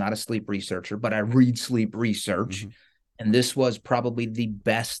expert. I'm not a sleep researcher, but I read sleep research. Mm-hmm. And this was probably the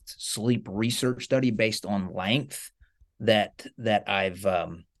best sleep research study based on length that I've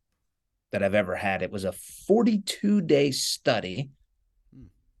ever had. It was a 42-day study,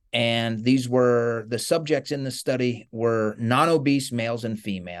 and the subjects in the study were non-obese males and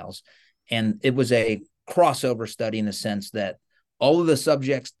females, and it was a crossover study in the sense that all of the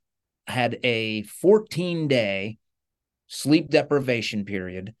subjects had a 14-day sleep deprivation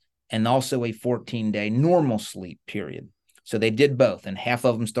period and also a 14-day normal sleep period. So they did both, and half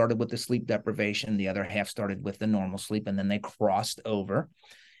of them started with the sleep deprivation. The other half started with the normal sleep, and then they crossed over.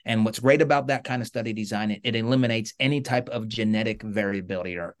 And what's great about that kind of study design, it eliminates any type of genetic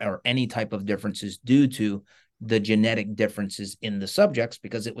variability or any type of differences due to the genetic differences in the subjects,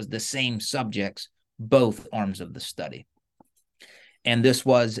 because it was the same subjects, both arms of the study. And this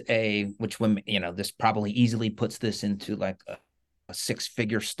was this probably easily puts this into like a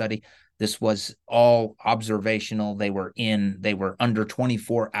 6-figure study. This was all observational. They were under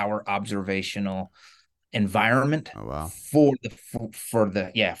 24-hour observational environment. Oh, wow. for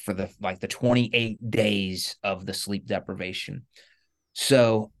the 28 days of the sleep deprivation.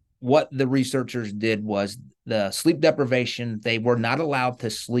 So what the researchers did was the sleep deprivation, they were not allowed to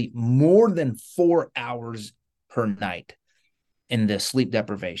sleep more than 4 hours per night in the sleep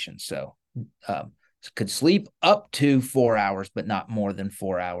deprivation. So um, could sleep up to 4 hours, but not more than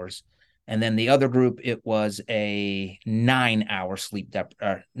 4 hours. And then the other group, it was a 9 hour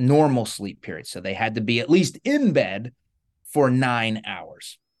normal sleep period. So they had to be at least in bed for 9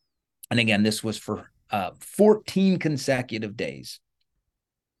 hours. And again, this was for 14 consecutive days.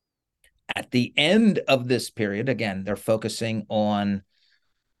 At the end of this period, again, they're focusing on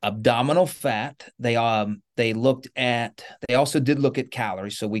abdominal fat. They also did look at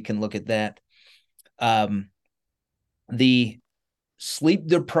calories, so we can look at that. The sleep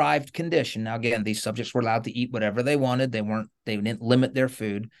deprived condition. Now, again, these subjects were allowed to eat whatever they wanted. They didn't limit their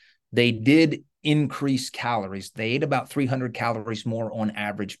food. They did increase calories. They ate about 300 calories more on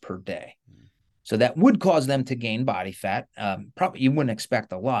average per day. So that would cause them to gain body fat. Probably you wouldn't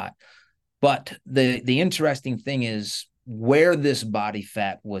expect a lot. But the interesting thing is where this body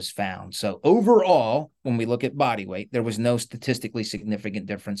fat was found. So overall, when we look at body weight, there was no statistically significant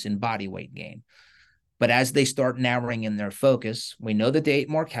difference in body weight gain. But as they start narrowing in their focus, we know that they ate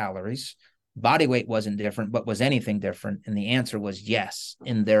more calories. Body weight wasn't different, but was anything different? And the answer was yes,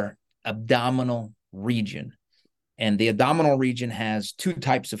 in their abdominal region. And the abdominal region has two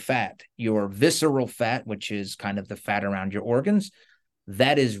types of fat: your visceral fat, which is kind of the fat around your organs,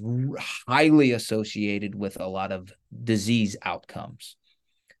 that is highly associated with a lot of disease outcomes.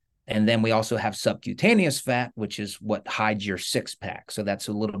 And then we also have subcutaneous fat, which is what hides your six pack. So that's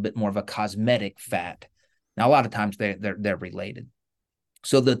a little bit more of a cosmetic fat. Now, a lot of times they're related.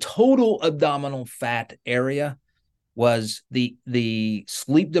 So the total abdominal fat area was the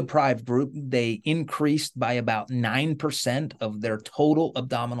sleep deprived group. They increased by about 9% of their total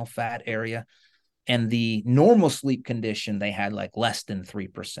abdominal fat area. And the normal sleep condition, they had like less than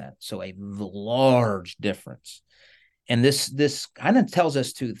 3%. So a large difference. And this kind of tells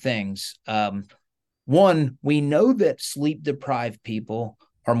us two things. One, we know that sleep deprived people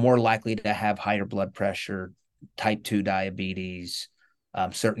are more likely to have higher blood pressure, type 2 diabetes,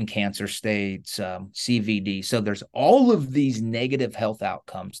 certain cancer states, CVD. So there's all of these negative health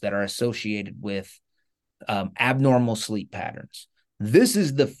outcomes that are associated with abnormal sleep patterns. This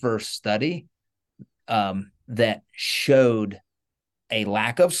is the first study that showed a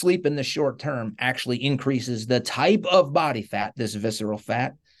lack of sleep in the short term actually increases the type of body fat, this visceral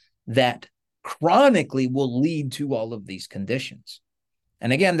fat, that chronically will lead to all of these conditions.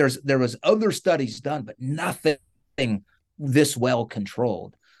 And again, there was other studies done, but nothing this well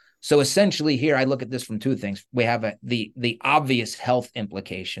controlled. So essentially here, I look at this from two things. We have the obvious health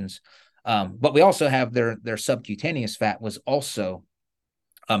implications, but we also have their subcutaneous fat was also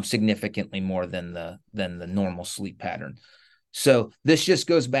significantly more than the normal sleep pattern. So this just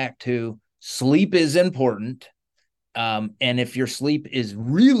goes back to sleep is important. And if your sleep is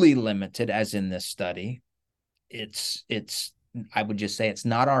really limited, as in this study, it's I would just say it's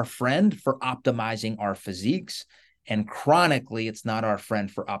not our friend for optimizing our physiques, and chronically, it's not our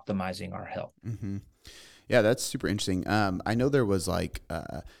friend for optimizing our health. Mm-hmm. Yeah, that's super interesting. I know there was like,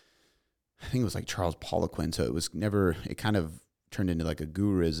 I think it was like Charles Poliquin. So it kind of turned into like a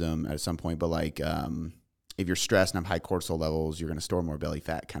guruism at some point, but like, if you're stressed and have high cortisol levels, you're going to store more belly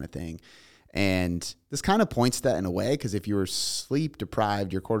fat kind of thing. And this kind of points to that in a way, because if you're sleep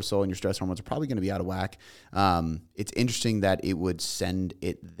deprived, your cortisol and your stress hormones are probably going to be out of whack. It's interesting that it would send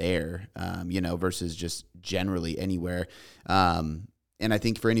it there, versus just generally anywhere. And I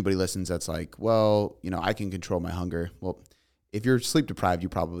think for anybody listens, that's like, well, I can control my hunger. Well, if you're sleep deprived, you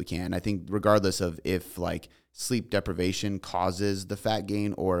probably can. I think regardless of if like sleep deprivation causes the fat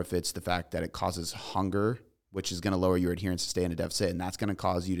gain, or if it's the fact that it causes hunger, which is going to lower your adherence to stay in a deficit, and that's going to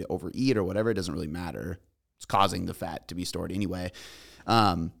cause you to overeat or whatever, it doesn't really matter. It's causing the fat to be stored anyway.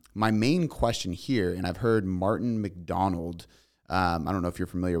 My main question here, and I've heard Martin McDonald, I don't know if you're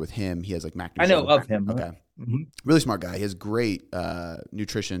familiar with him. He has like Mac. I know of him. Okay. Mm-hmm. Really smart guy. He has great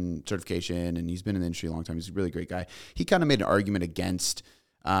nutrition certification, and he's been in the industry a long time. He's a really great guy. He kind of made an argument against,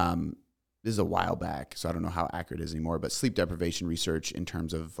 this is a while back, so I don't know how accurate it is anymore, but sleep deprivation research in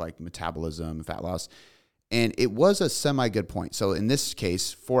terms of like metabolism, fat loss. And it was a semi-good point. So in this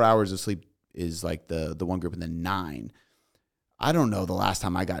case, 4 hours of sleep is like the one group, and then 9. I don't know the last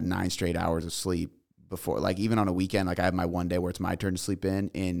time I got 9 straight hours of sleep before. Like even on a weekend, like I have my one day where it's my turn to sleep in,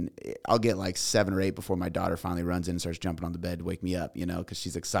 and I'll get like 7 or 8 before my daughter finally runs in and starts jumping on the bed to wake me up, because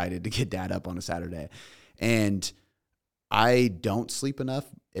she's excited to get dad up on a Saturday. And I don't sleep enough,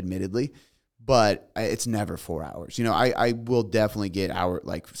 admittedly, but it's never 4 hours. I will definitely get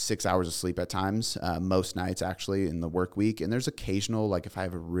like 6 hours of sleep at times, most nights actually in the work week. And there's occasional, like if I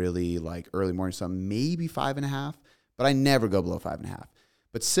have a really like early morning, something, maybe 5.5, but I never go below 5.5.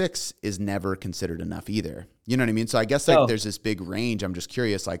 But 6 is never considered enough either. You know what I mean? So I guess like there's this big range. I'm just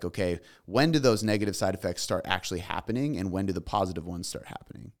curious, like, okay, when do those negative side effects start actually happening, and when do the positive ones start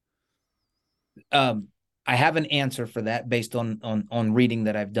happening? I have an answer for that based on reading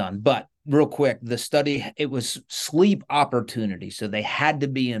that I've done. But real quick, the study, it was sleep opportunity. So they had to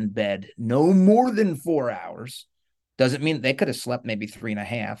be in bed no more than 4 hours. Doesn't mean they could have slept maybe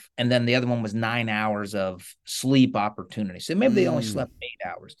 3.5. And then the other one was 9 hours of sleep opportunity. So maybe they only slept 8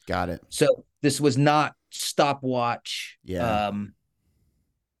 hours. Got it. So this was not stopwatch. Yeah.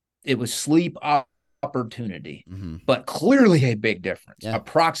 It was sleep opportunity, but clearly a big difference. Yeah.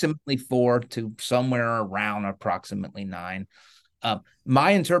 Approximately 4 to somewhere around approximately 9.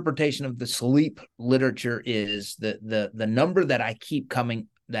 My interpretation of the sleep literature is the number that I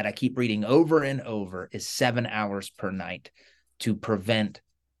keep reading over and over is 7 hours per night to prevent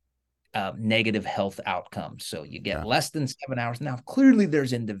negative health outcomes. So you get less than 7 hours. Now, clearly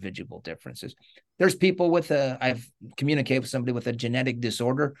there's individual differences. There's people I've communicated with somebody with a genetic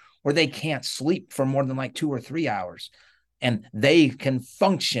disorder where they can't sleep for more than like 2 or 3 hours, and they can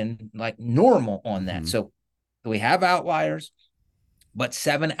function like normal on that. So we have outliers, but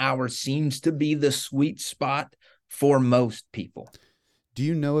 7 hours seems to be the sweet spot for most people. Do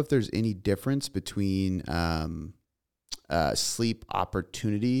you know if there's any difference between sleep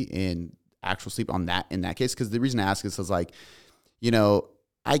opportunity and actual sleep in that case? Because the reason I ask is like,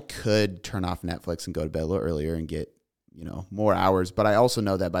 I could turn off Netflix and go to bed a little earlier and get, more hours. But I also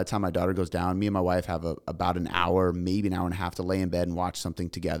know that by the time my daughter goes down, me and my wife have about an hour, maybe an hour and a half to lay in bed and watch something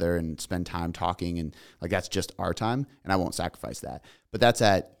together and spend time talking. And like, that's just our time, and I won't sacrifice that. But that's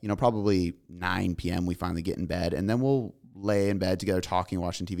at, probably 9 p.m. we finally get in bed, and then we'll lay in bed together talking,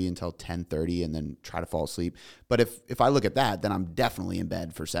 watching TV until 10:30 and then try to fall asleep. But if I look at that, then I'm definitely in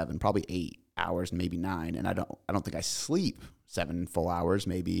bed for 7, probably 8 hours, maybe 9. And I don't think I sleep 7 full hours,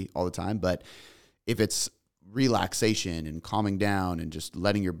 maybe all the time. But if it's relaxation and calming down and just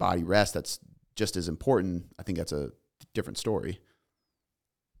letting your body rest, that's just as important. I think that's a different story.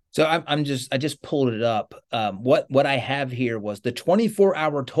 So I just pulled it up. What I have here was the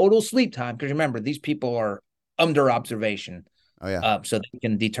 24-hour total sleep time. Because remember, these people are under observation. Oh yeah. So they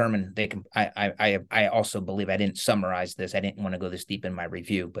can determine. I also believe I didn't summarize this. I didn't want to go this deep in my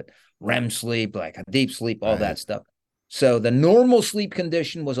review, but REM sleep, like a deep sleep, all that stuff. So the normal sleep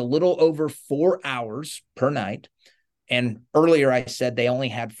condition was a little over 4 hours per night. And earlier I said they only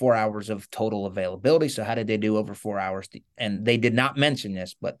had 4 hours of total availability. So how did they do over 4 hours? And they did not mention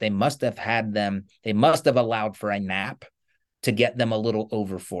this, but they must have allowed for a nap to get them a little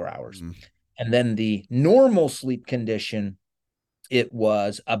over 4 hours. And then the normal sleep condition, it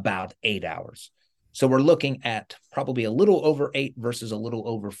was about 8 hours. So we're looking at probably a little over 8 versus a little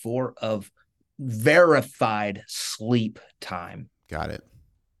over 4 of verified sleep time. Got it.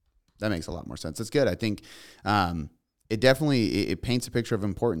 That makes a lot more sense. That's good. I think it definitely paints a picture of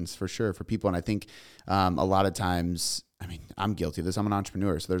importance for sure for people. And I think a lot of times, I mean, I'm guilty of this. I'm an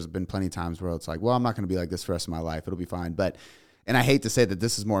entrepreneur. So there's been plenty of times where it's like, well, I'm not going to be like this for the rest of my life. It'll be fine. And I hate to say that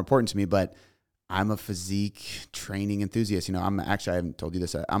this is more important to me, but I'm a physique training enthusiast. I haven't told you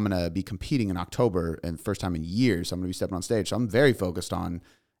this. I'm going to be competing in October, and first time in years. So I'm going to be stepping on stage. So I'm very focused on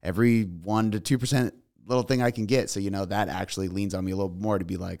every 1% to 2% little thing I can get. So, that actually leans on me a little more to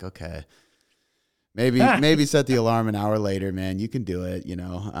be like, okay, maybe set the alarm an hour later, man. You can do it,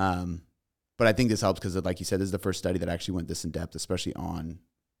 But I think this helps because, like you said, this is the first study that actually went this in depth, especially on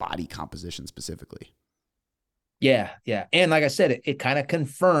body composition specifically. Yeah. And like I said, it kind of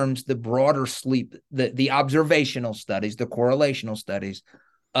confirms the broader sleep, the observational studies, the correlational studies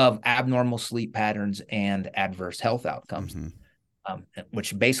of abnormal sleep patterns and adverse health outcomes,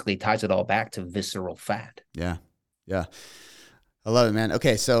 which basically ties it all back to visceral fat. Yeah. I love it, man.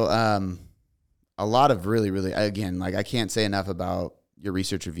 Okay, so a lot of really, really, again, like I can't say enough about your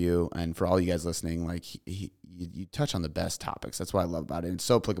research review, and for all you guys listening, like you touch on the best topics. That's what I love about it. It's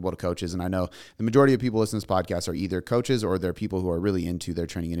so applicable to coaches. And I know the majority of people listening to this podcast are either coaches or they're people who are really into their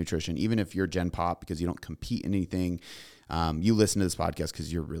training and nutrition. Even if you're Gen Pop because you don't compete in anything, you listen to this podcast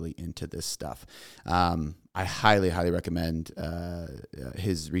because you're really into this stuff. I highly, highly recommend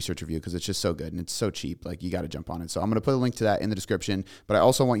his research review because it's just so good and it's so cheap. Like, you got to jump on it. So I'm going to put a link to that in the description. But I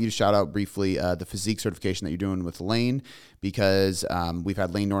also want you to shout out briefly the physique certification that you're doing with Lane, because we've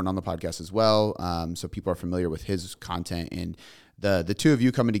had Lane Norton on the podcast as well. So people are familiar with his content, and the two of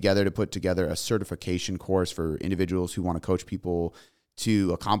you coming together to put together a certification course for individuals who want to coach people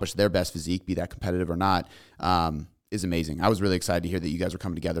to accomplish their best physique, be that competitive or not, is amazing. I was really excited to hear that you guys were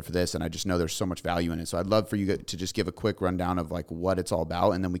coming together for this, and I just know there's so much value in it. So I'd love for you to just give a quick rundown of like what it's all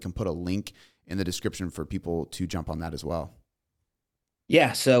about, and then we can put a link in the description for people to jump on that as well.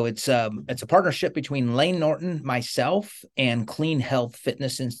 Yeah, so it's a partnership between Lane Norton, myself, and Clean Health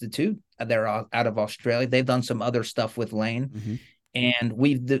Fitness Institute. They're out of Australia. They've done some other stuff with Lane, and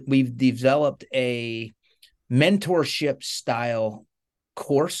we've developed a mentorship style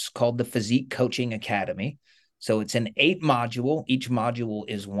course called the Physique Coaching Academy. So it's an 8-module. Each module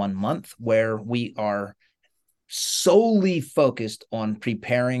is 1 month, where we are solely focused on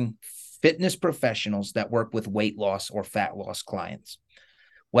preparing fitness professionals that work with weight loss or fat loss clients,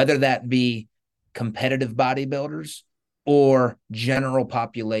 whether that be competitive bodybuilders or general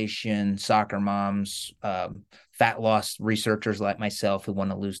population soccer moms, fat loss researchers like myself who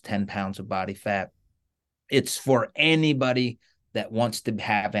want to lose 10 pounds of body fat. It's for anybody that wants to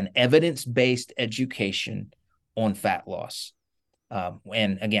have an evidence-based education on fat loss.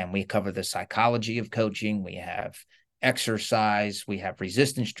 And again, we cover the psychology of coaching. We have exercise. We have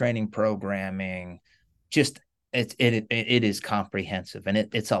resistance training programming. Just it is comprehensive, and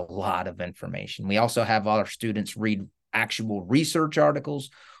it's a lot of information. We also have all our students read actual research articles.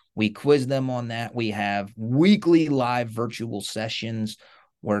 We quiz them on that. We have weekly live virtual sessions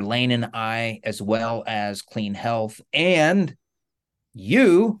where Lane and I, as well as Clean Health and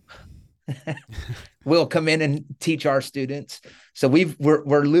you, will come in and teach our students. So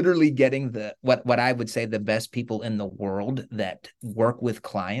we're literally getting what I would say the best people in the world that work with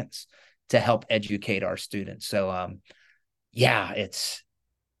clients to help educate our students. So yeah,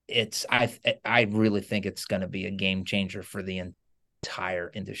 I really think it's going to be a game changer for the entire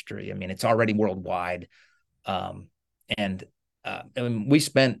industry. I mean, it's already worldwide, and I mean, we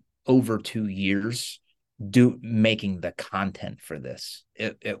spent over 2 years making the content for this.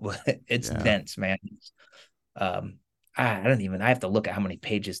 It's dense, man. I have to look at how many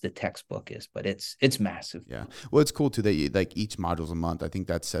pages the textbook is, but it's massive. Yeah. Well, it's cool too that like each module's a month. I think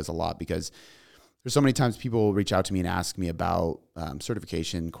that says a lot, because there's so many times people reach out to me and ask me about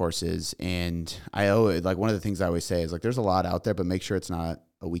certification courses, and like one of the things I always say is like, there's a lot out there, but make sure it's not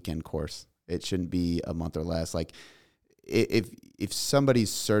a weekend course. It shouldn't be a month or less. Like if somebody's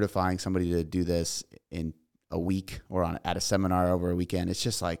certifying somebody to do this in a week or at a seminar over a weekend, it's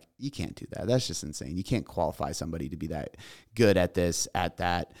just like, you can't do that. That's just insane. You can't qualify somebody to be that good at this at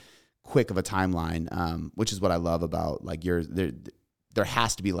that quick of a timeline, which is what I love about like there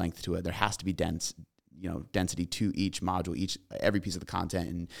has to be length to it. There has to be density to each module, every piece of the content,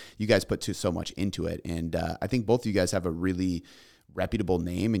 and you guys put so much into it. And I think both of you guys have a really reputable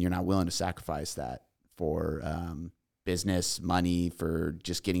name, and you're not willing to sacrifice that for business, money, for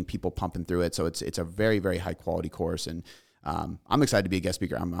just getting people pumping through it. So it's a very, very high quality course, and I'm excited to be a guest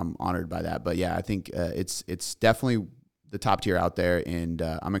speaker. I'm honored by that. But yeah, I think it's definitely the top tier out there, and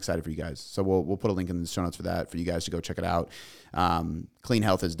I'm excited for you guys. So we'll put a link in the show notes for that, for you guys to go check it out. Clean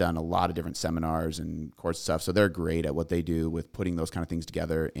Health has done a lot of different seminars and course stuff, so they're great at what they do with putting those kind of things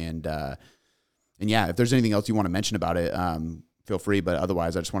together. And yeah, if there's anything else you want to mention about it, feel free. But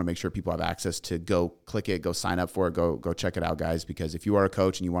otherwise, I just want to make sure people have access to go click it, go sign up for it, go check it out, guys. Because if you are a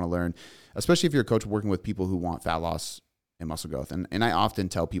coach and you want to learn, especially if you're a coach working with people who want fat loss and muscle growth, and I often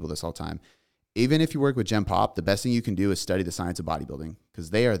tell people this all the time, even if you work with Gen Pop, the best thing you can do is study the science of bodybuilding, because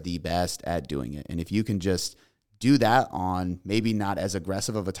they are the best at doing it. And if you can just do that on maybe not as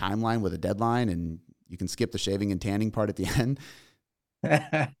aggressive of a timeline with a deadline, and you can skip the shaving and tanning part at the end,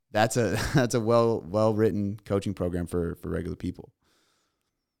 that's a well written coaching program for regular people.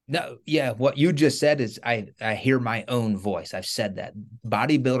 No, yeah, what you just said is I hear my own voice. I've said that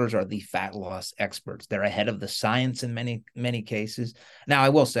bodybuilders are the fat loss experts. They're ahead of the science in many cases. Now, I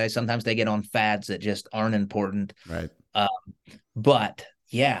will say sometimes they get on fads that just aren't important. Right. But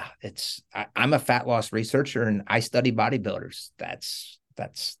yeah, I'm a fat loss researcher, and I study bodybuilders.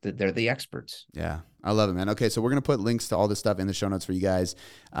 They're the experts. Yeah, I love it, man. Okay, so we're going to put links to all this stuff in the show notes for you guys.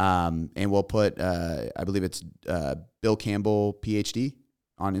 And we'll put, I believe it's Bill Campbell, PhD,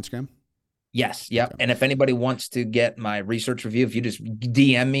 on Instagram. Yes. Yep. Okay. And if anybody wants to get my research review, if you just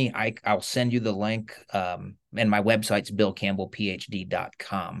DM me, I'll send you the link. And my website's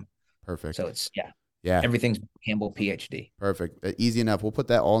billcampbellphd.com. Perfect. So it's, yeah. Everything's Campbell PhD. Perfect. Easy enough. We'll put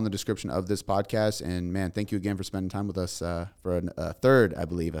that all in the description of this podcast. And man, thank you again for spending time with us for a third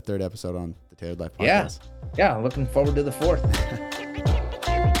episode on the Tailored Life podcast. Yeah. Looking forward to the fourth.